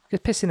 Mm. Because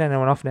pissing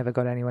anyone off never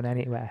got anyone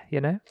anywhere, you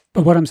know?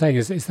 but what I'm saying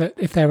is that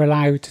if they're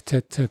allowed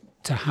to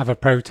have a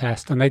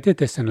protest, and they did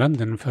this in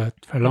London for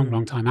a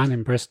long time, and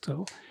in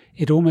Bristol,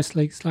 it almost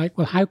looks like,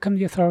 well, how come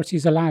the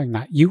authorities are allowing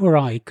that? You or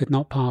I could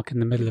not park in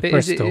the middle of But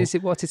Bristol. is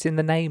it what it's in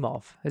the name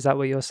of? Is that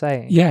what you're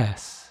saying?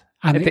 Yes.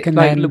 And If it can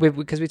like, then...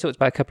 because we talked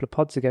about a couple of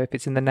pods ago, if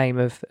it's in the name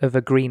of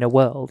a greener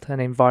world, an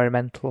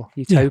environmental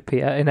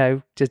utopia, you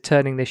know, just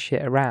turning this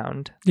shit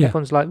around, Yeah.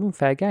 everyone's like,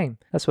 fair game.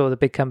 That's why all the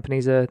big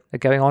companies are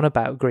going on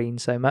about green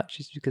so much,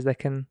 is because they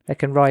can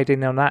ride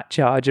in on that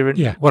charger. And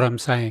Yeah, what I'm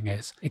saying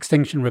is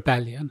Extinction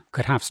Rebellion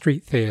could have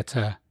street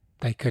theatre,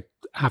 they could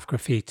have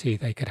graffiti,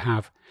 they could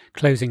have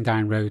closing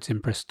down roads in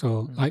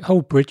Bristol. Like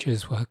whole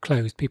bridges were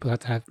closed. People had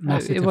to have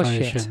massive it was shit.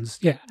 diversions.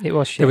 Yeah. it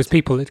was shit. There was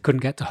people that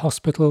couldn't get to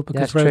hospital because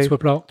That's roads true. were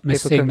blocked, People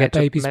missing couldn't their get to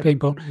babies being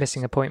born.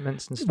 missing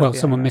appointments and stuff. Well, yeah,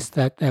 someone right. missed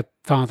their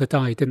father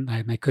died, didn't they?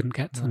 And they couldn't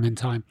get to them in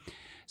time.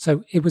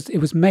 So it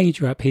was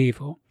major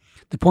upheaval.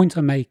 The point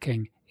I'm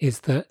making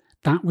is that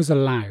was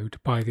allowed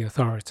by the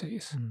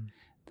authorities.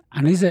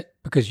 And is it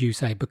because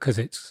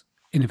it's,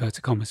 in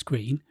inverted commas,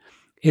 green?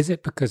 Is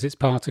it because it's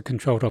part of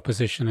controlled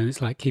opposition and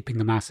it's like keeping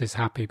the masses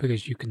happy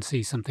because you can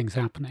see something's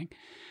happening?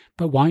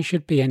 But why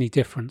should be any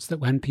difference that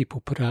when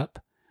people put up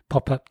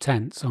pop-up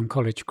tents on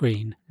College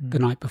Green the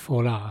night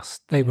before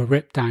last, they were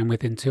ripped down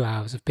within 2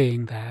 hours of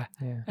being there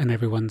and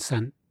everyone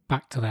sent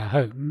back to their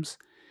homes?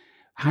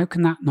 How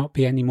can that not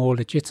be any more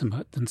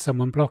legitimate than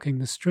someone blocking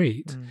the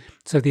street?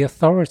 So the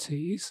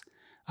authorities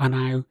are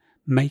now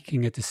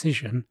making a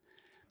decision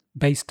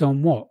based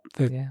on what?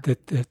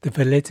 The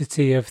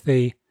validity of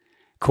the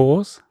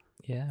cause?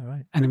 Yeah,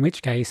 right. And in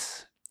which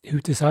case,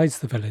 who decides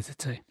the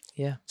validity?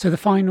 Yeah. So the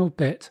final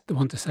bit I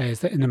want to say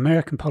is that in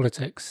American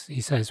politics,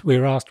 he says,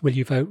 we're asked, will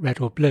you vote red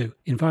or blue?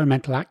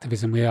 Environmental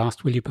activism, we're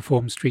asked, will you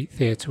perform street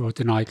theatre or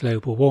deny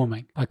global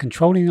warming? By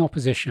controlling the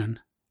opposition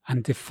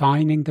and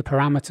defining the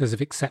parameters of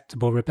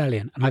acceptable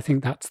rebellion. And I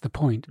think that's the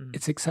point.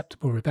 It's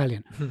acceptable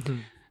rebellion.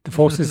 The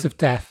forces of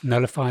death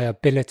nullify our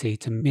ability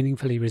to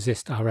meaningfully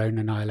resist our own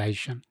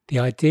annihilation. The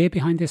idea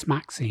behind this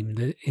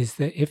maxim is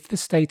that if the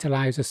state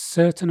allows a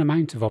certain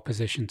amount of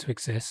opposition to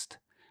exist,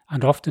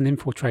 and often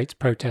infiltrates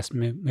protest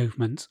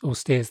movements or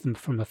steers them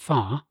from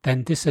afar,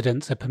 then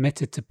dissidents are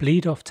permitted to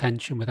bleed off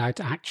tension without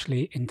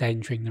actually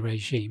endangering the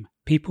regime.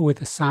 People with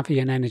the savvy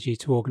and energy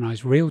to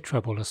organise real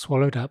trouble are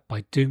swallowed up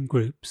by doomed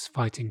groups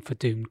fighting for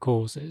doomed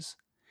causes.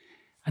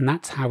 And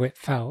that's how it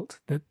felt,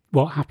 that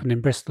what happened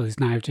in Bristol is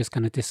now just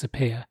going to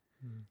disappear.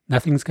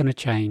 Nothing's going to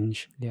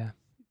change. Yeah.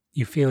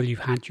 You feel you've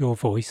had your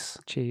voice.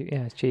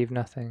 Achieve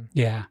nothing.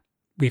 Yeah.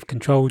 We've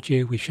controlled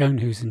you. We've shown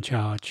who's in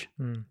charge.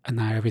 Mm. And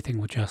now everything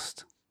will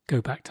just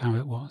go back to how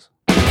it was.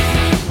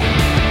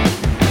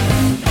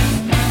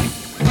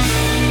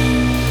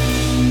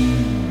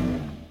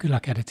 Good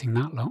luck editing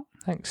that lot.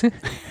 Thanks.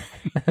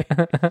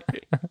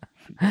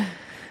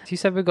 You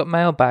said we've got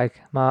mailbag,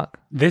 Mark.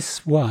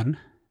 This one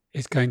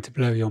is going to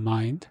blow your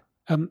mind.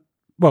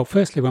 Well,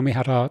 firstly, when we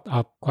had our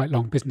quite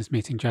long business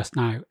meeting just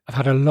now, I've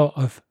had a lot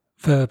of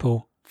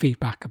verbal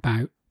feedback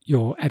about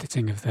your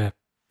editing of the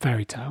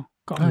fairy tale.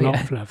 Got a lot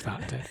of love,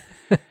 that did.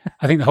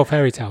 I think the whole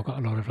fairy tale got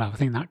a lot of love. I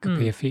think that could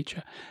be a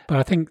feature. But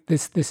I think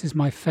this is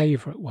my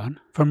favourite one.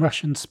 From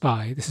Russian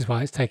Spy. This is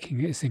why it's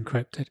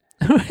encrypted.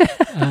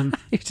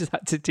 You just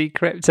had to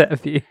decrypt it,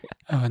 have you?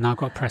 Oh, and now I've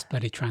got to press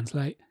bloody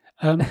translate.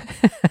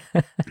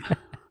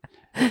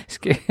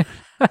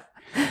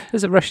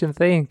 There's a Russian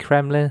thing,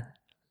 Kremlin,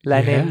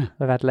 Lenin. Yeah.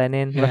 We've had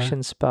Lenin, Yeah.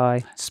 Russian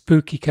Spy.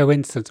 Spooky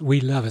coincidence. We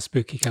love a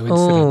spooky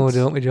coincidence. Oh,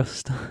 don't we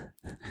just?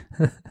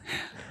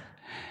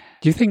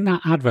 Do you think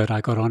that advert I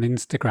got on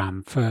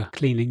Instagram for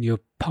cleaning your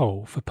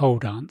pole for pole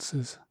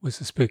dancers was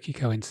a spooky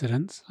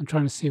coincidence? I'm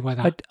trying to see why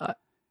that...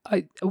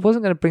 I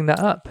wasn't going to bring that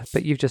up,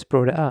 but you've just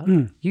brought it up.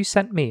 Mm. You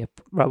sent me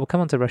right. We'll come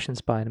on to Russian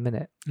Spy in a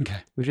minute. Okay.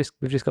 We've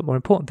just got more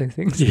important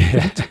things.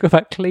 Yeah. Talk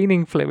about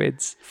cleaning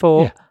fluids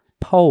for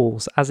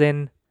poles, as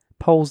in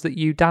poles that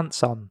you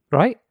dance on,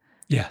 right?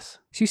 Yes.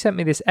 So you sent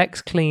me this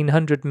X-Clean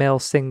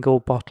 100ml single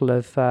bottle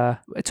of...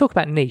 talk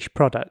about niche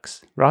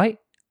products, right?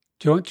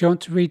 Do you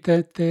want to read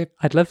the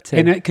I'd love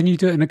to. can you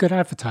do it in a good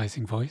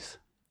advertising voice?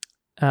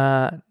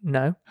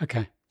 No.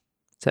 Okay.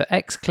 So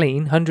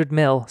X-Clean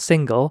 100ml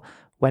single.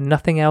 When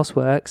nothing else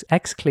works,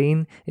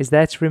 X-Clean is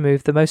there to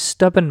remove the most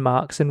stubborn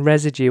marks and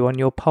residue on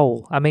your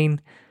pole. I mean,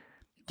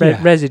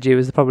 residue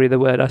is probably the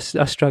word I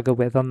struggle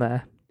with on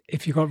there.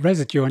 If you've got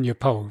residue on your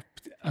pole,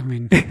 I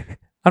mean...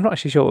 I'm not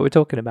actually sure what we're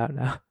talking about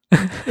now.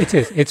 It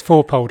is. It's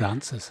for pole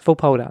dancers. For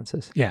pole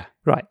dancers. Yeah.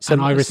 Right. So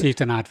and I received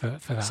an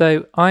advert for that.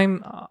 So I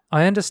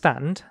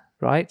understand,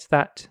 right,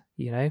 that,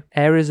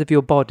 areas of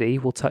your body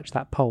will touch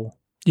that pole.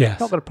 Yes.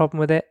 Not got a problem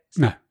with it.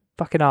 No.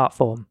 Fucking art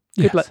form.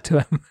 Good luck to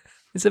them.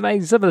 It's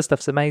amazing. Some of the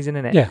stuff's amazing,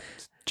 isn't it? Yeah.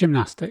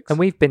 Gymnastics. And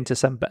we've been to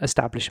some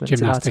establishments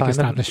Gymnastic in our time.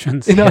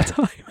 establishments. In our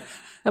time,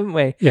 haven't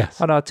we? Yes.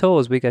 On our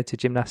tours, we go to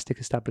gymnastic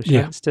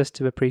establishments just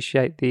to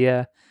appreciate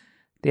the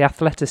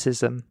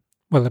athleticism.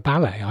 Well, the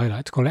ballet, I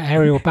like to call it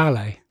aerial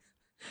ballet.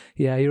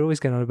 Yeah, you're always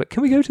going on about,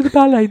 can we go to the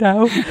ballet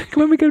now?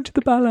 Come on, we go to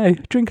the ballet.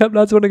 Drink up,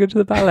 lads, want to go to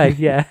the ballet.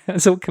 Yeah,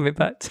 that's all coming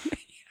back to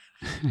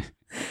me.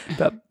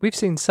 But we've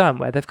seen some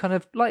where they've kind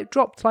of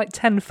dropped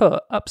 10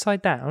 foot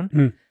upside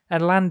down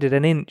and landed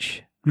an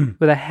inch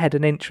with a head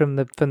an inch from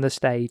the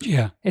stage.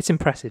 Yeah. It's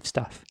impressive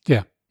stuff.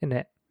 Yeah. Isn't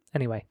it?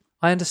 Anyway,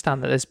 I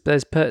understand that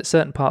there's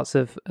certain parts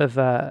of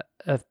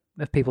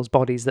people's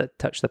bodies that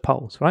touch the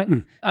poles, right?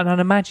 And I'd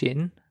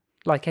imagine,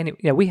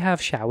 we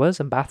have showers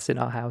and baths in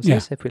our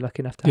houses if we're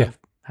lucky enough to have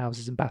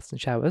houses and baths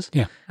and showers.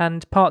 Yeah.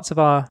 And parts of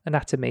our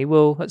anatomy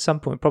will at some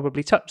point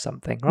probably touch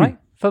something, right?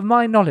 For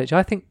my knowledge,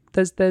 I think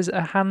there's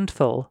a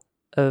handful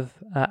of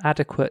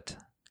adequate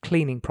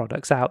cleaning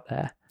products out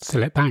there.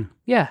 Sillet Bang.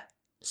 Yeah.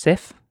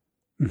 Sif,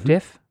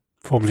 Diff,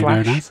 formerly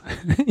Flash. known as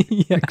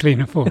the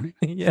cleaner formula.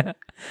 Yeah.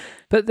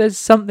 But there's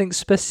something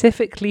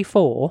specifically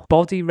for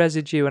body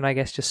residue and I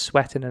guess just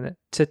sweating in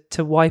it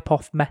to wipe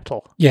off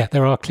metal. Yeah,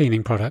 there are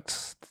cleaning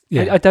products.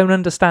 Yeah. I don't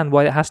understand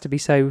why it has to be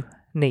so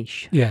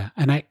niche. Yeah,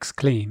 an X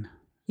clean.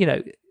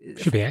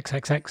 Should be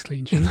XXX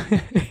clean, shouldn't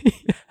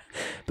it?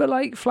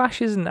 But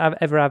Flash isn't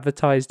ever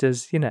advertised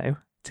as,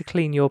 to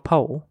clean your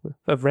pole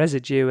of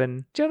residue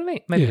and... Do you know what I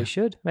mean? Maybe they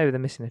should. Maybe they're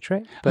missing a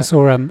trick. But... I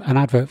saw not an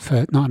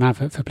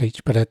advert for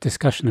bleach, but a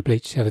discussion of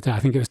bleach the other day. I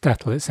think it was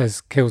Dettol. It says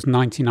kills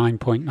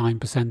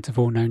 99.9% of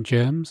all known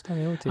germs.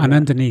 And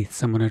underneath,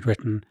 someone had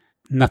written,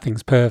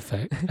 nothing's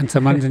perfect. And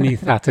someone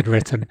underneath that had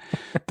written,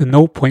 the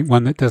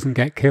 0.1 that doesn't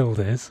get killed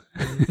is...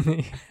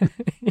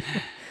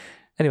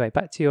 Anyway,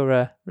 back to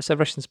your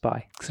Russian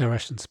Spy. So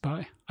Russian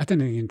Spy. I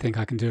don't even think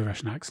I can do a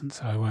Russian accent,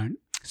 so I won't.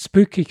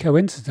 Spooky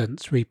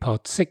Coincidence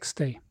Repod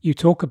 60. You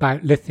talk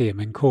about lithium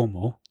in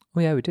Cornwall.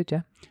 Oh yeah, we did,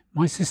 yeah.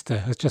 My sister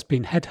has just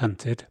been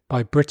headhunted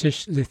by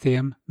British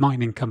Lithium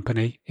Mining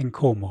Company in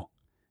Cornwall.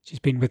 She's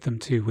been with them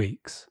 2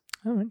 weeks.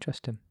 Oh,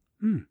 interesting.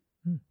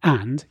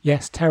 And,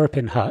 yes,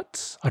 terrapin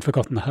huts. I'd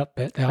forgotten the hut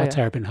bit. They are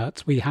terrapin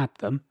huts. We had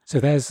them. So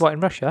there's... What, in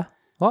Russia?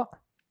 What?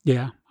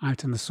 Yeah,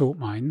 out in the salt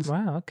mines.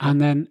 Wow, okay. And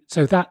then,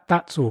 so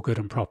that's all good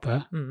and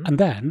proper. And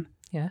then,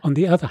 on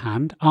the other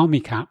hand,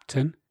 Army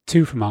Captain,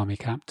 2 from Army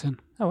Captain.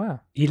 Oh,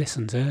 wow. He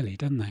listens early,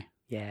 doesn't he?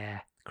 Yeah.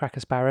 Cracker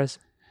sparrows.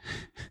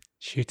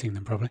 Shooting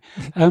them, probably.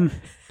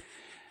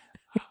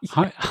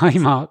 Hi,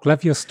 Mark.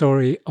 Love your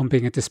story on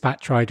being a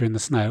dispatch rider in the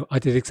snow. I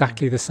did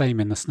exactly the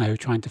same in the snow,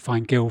 trying to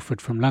find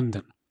Guildford from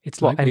London.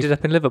 It's ended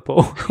up in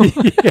Liverpool?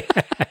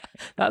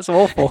 That's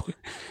awful.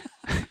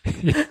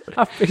 You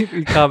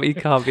can't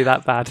be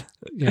that bad.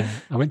 Yeah,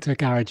 I went to a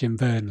garage in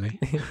Burnley.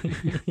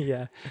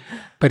 Yeah.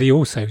 But he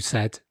also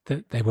said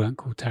that they weren't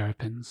called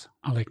terrapins.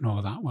 I'll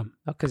ignore that one.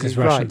 Because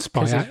Russian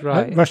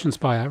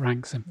Spy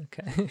outranks him.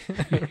 Okay.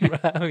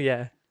 Oh,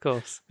 yeah, of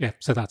course. Yeah,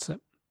 so that's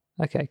it.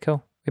 Okay,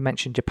 cool. We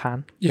mentioned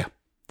Japan. Yeah.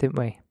 Didn't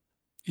we?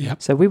 Yeah.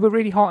 So we were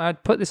really hot.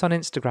 I'd put this on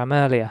Instagram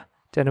earlier.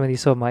 Don't know whether you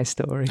saw my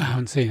story. I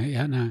haven't seen it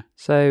yet, no.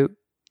 So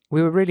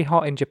we were really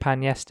hot in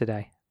Japan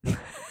yesterday.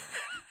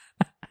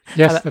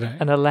 Yesterday?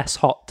 And a less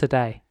hot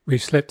today.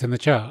 We've slipped in the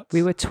charts.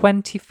 We were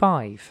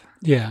 25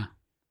 Yeah.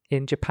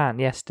 in Japan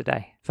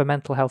yesterday for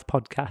mental health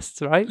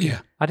podcasts, right?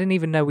 Yeah. I didn't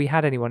even know we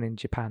had anyone in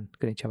Japan.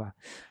 Good each other.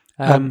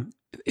 In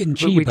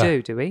Chiba.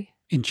 We do we?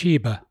 In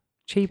Chiba.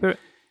 Chiba,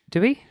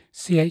 do we?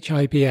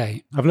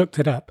 Chiba. I've looked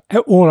it up.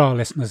 All our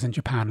listeners in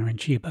Japan are in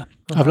Chiba.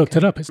 I've looked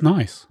it up. It's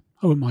nice.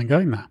 I wouldn't mind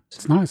going there.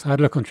 It's nice. I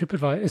had a look on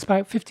TripAdvisor. It's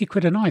about 50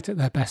 quid a night at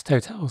their best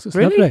hotels. It's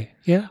really? Lovely.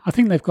 Yeah. I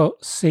think they've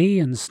got sea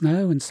and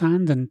snow and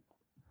sand and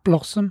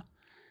blossom.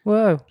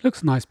 Whoa.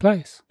 Looks a nice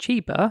place.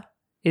 Chiba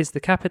is the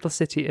capital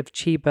city of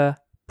Chiba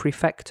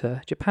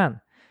Prefecture,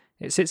 Japan.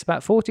 It sits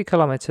about 40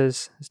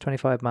 kilometres, it's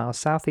 25 miles,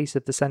 southeast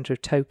of the centre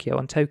of Tokyo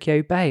on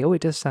Tokyo Bay. Oh,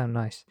 it does sound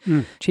nice.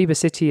 Chiba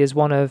City is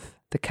one of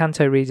the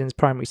Kanto region's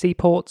primary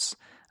seaports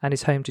and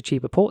is home to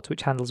Chiba Port,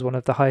 which handles one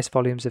of the highest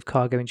volumes of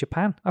cargo in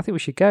Japan. I think we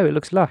should go. It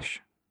looks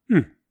lush. See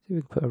if we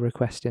can put a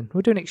request in.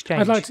 We'll do an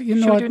exchange. I'd like to,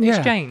 Should we do an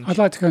exchange? I'd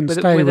like to go and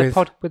stay with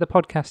a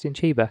podcast in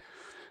Chiba.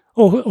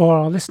 Or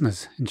our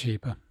listeners in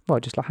Chiba. Well,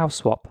 just like house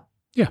swap.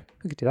 Yeah.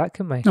 We could do that,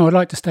 couldn't we? No, I'd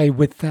like to stay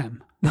with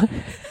them.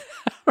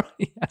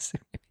 Yes.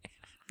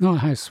 Not a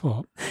house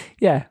swap.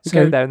 Yeah, we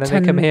So go there and then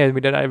 10 they come here and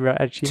we don't ever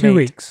actually 2 meet.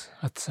 weeks,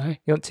 I'd say.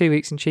 You want 2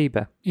 weeks in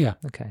Chiba? Yeah.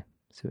 Okay,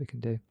 see what we can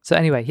do. So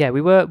anyway, yeah, we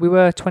were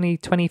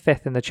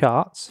 25th in the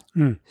charts.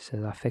 Mm.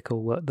 So how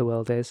fickle the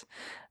world is.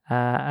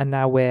 And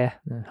now we're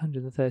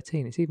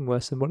 113. It's even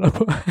worse than what I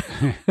put.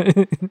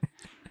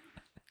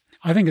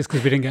 I think it's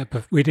because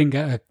we didn't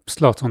get a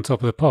slot on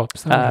top of the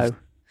pops. That was-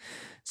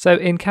 So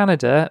in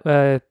Canada,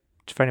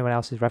 for anyone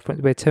else's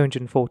reference, we're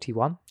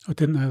 241. I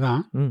didn't know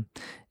that.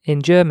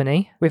 In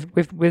Germany, we're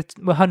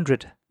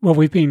 100. Well,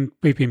 we've been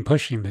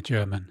pushing the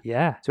German.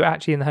 Yeah, so we're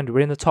actually in the 100.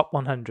 We're in the top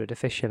 100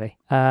 officially.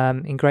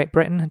 In Great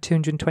Britain,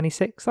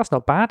 226. That's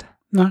not bad.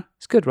 No,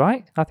 It's good,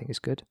 right? I think it's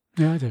good.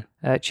 yeah, I do.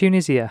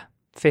 Tunisia,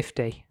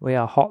 50. We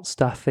are hot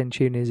stuff in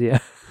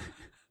Tunisia.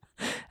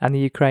 And the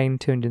Ukraine,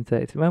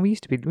 233. Well, we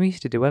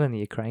used to do well in the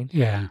Ukraine.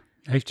 Yeah,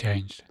 they've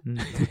changed.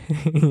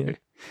 Yeah.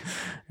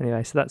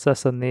 Anyway, so that's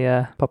us on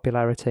the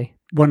popularity.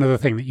 One other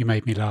thing that you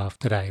made me laugh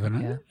today,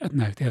 Yeah.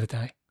 the other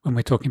day, when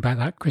we're talking about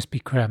that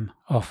Krispy Kreme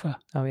offer.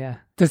 Oh, yeah.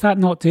 Does that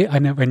not do? I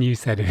know when you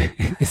said it,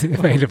 is it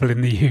available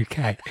in the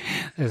UK?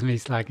 There's me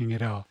slagging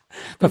it off.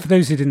 But for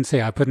those who didn't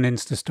see, I put an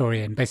Insta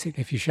story in.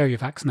 Basically, if you show your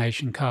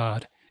vaccination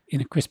card in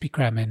a Krispy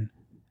Kreme in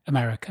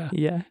America,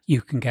 Yeah.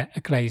 you can get a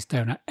glazed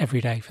donut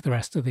every day for the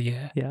rest of the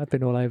year. Yeah, I've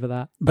been all over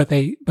that. But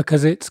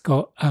because it's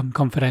got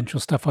confidential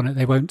stuff on it,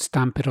 they won't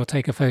stamp it or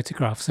take a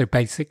photograph. So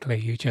basically,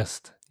 you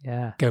just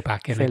Yeah. go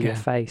back in Fill your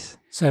again. face.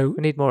 So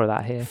We need more of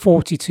that here.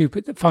 42,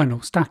 but the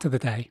final stat of the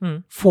day,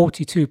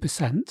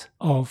 42%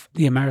 of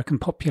the American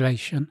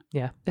population.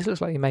 Yeah. This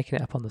looks like you're making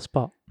it up on the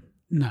spot.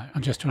 No,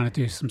 I'm just trying to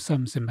do some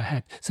sums in my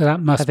head. So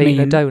that must Have mean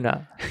eaten a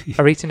donut.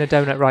 Are eating a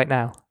donut right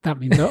now. that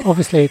means that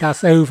obviously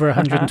that's over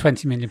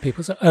 120 million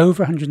people. So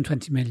over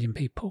 120 million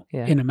people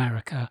Yeah. in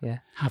America Yeah.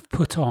 have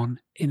put on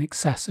in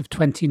excess of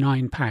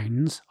 29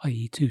 pounds,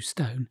 i.e. 2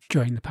 stone,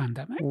 during the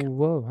pandemic.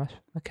 Whoa.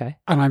 Okay.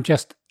 And I'm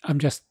just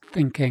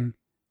thinking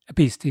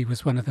obesity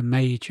was one of the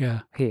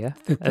major Here.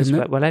 the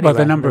Anywhere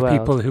the in number the of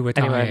people world. who were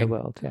Anywhere in dying the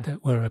world. Yeah.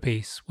 that were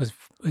obese was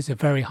a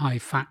very high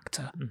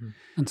factor. Mm-hmm.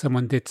 And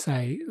someone did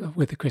say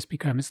with the Krispy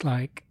Kreme, it's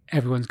like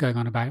everyone's going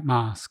on about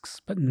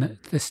masks, but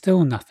there's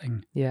still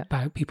nothing Yeah.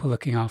 about people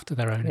looking after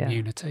their own Yeah.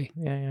 immunity.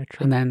 Yeah.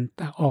 True. And then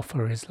that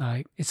offer is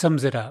like, it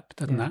sums it up,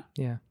 doesn't yeah. it?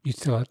 Yeah.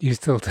 You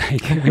still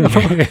take it.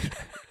 When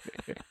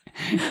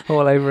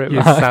All over it,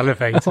 you're Mark.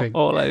 salivating.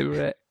 All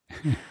over it.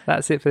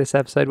 That's it for this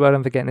episode. Well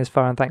done for getting this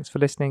far, and thanks for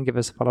listening. Give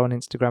us a follow on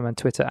Instagram and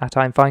Twitter at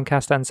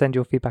I'mFinecast, and send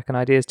your feedback and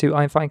ideas to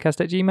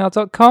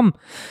imfinecast@gmail.com.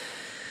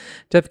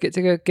 Don't forget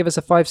to go give us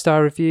a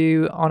 5-star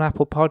review on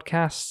Apple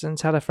Podcasts and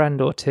tell a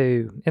friend or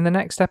two. In the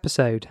next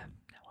episode,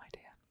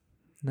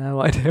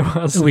 no idea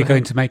what's Are we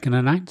going to make an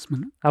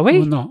announcement? Are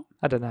we? Or not?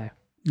 I don't know.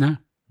 No.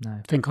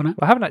 No. Think on it.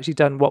 Well, I haven't actually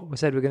done what we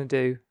said we're going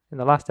to do in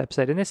the last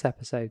episode in this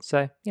episode,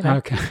 so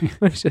Okay.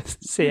 we'll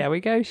just see how we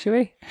go, shall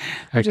we?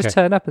 We'll Okay. just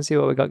turn up and see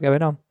what we got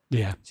going on.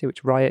 Yeah. See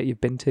which riot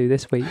you've been to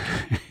this week.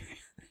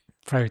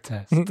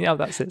 Protest. Yeah,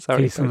 that's it.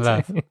 Sorry. Peace and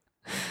love.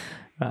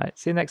 Right.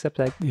 See you next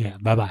episode. Yeah.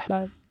 Bye-bye.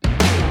 Bye.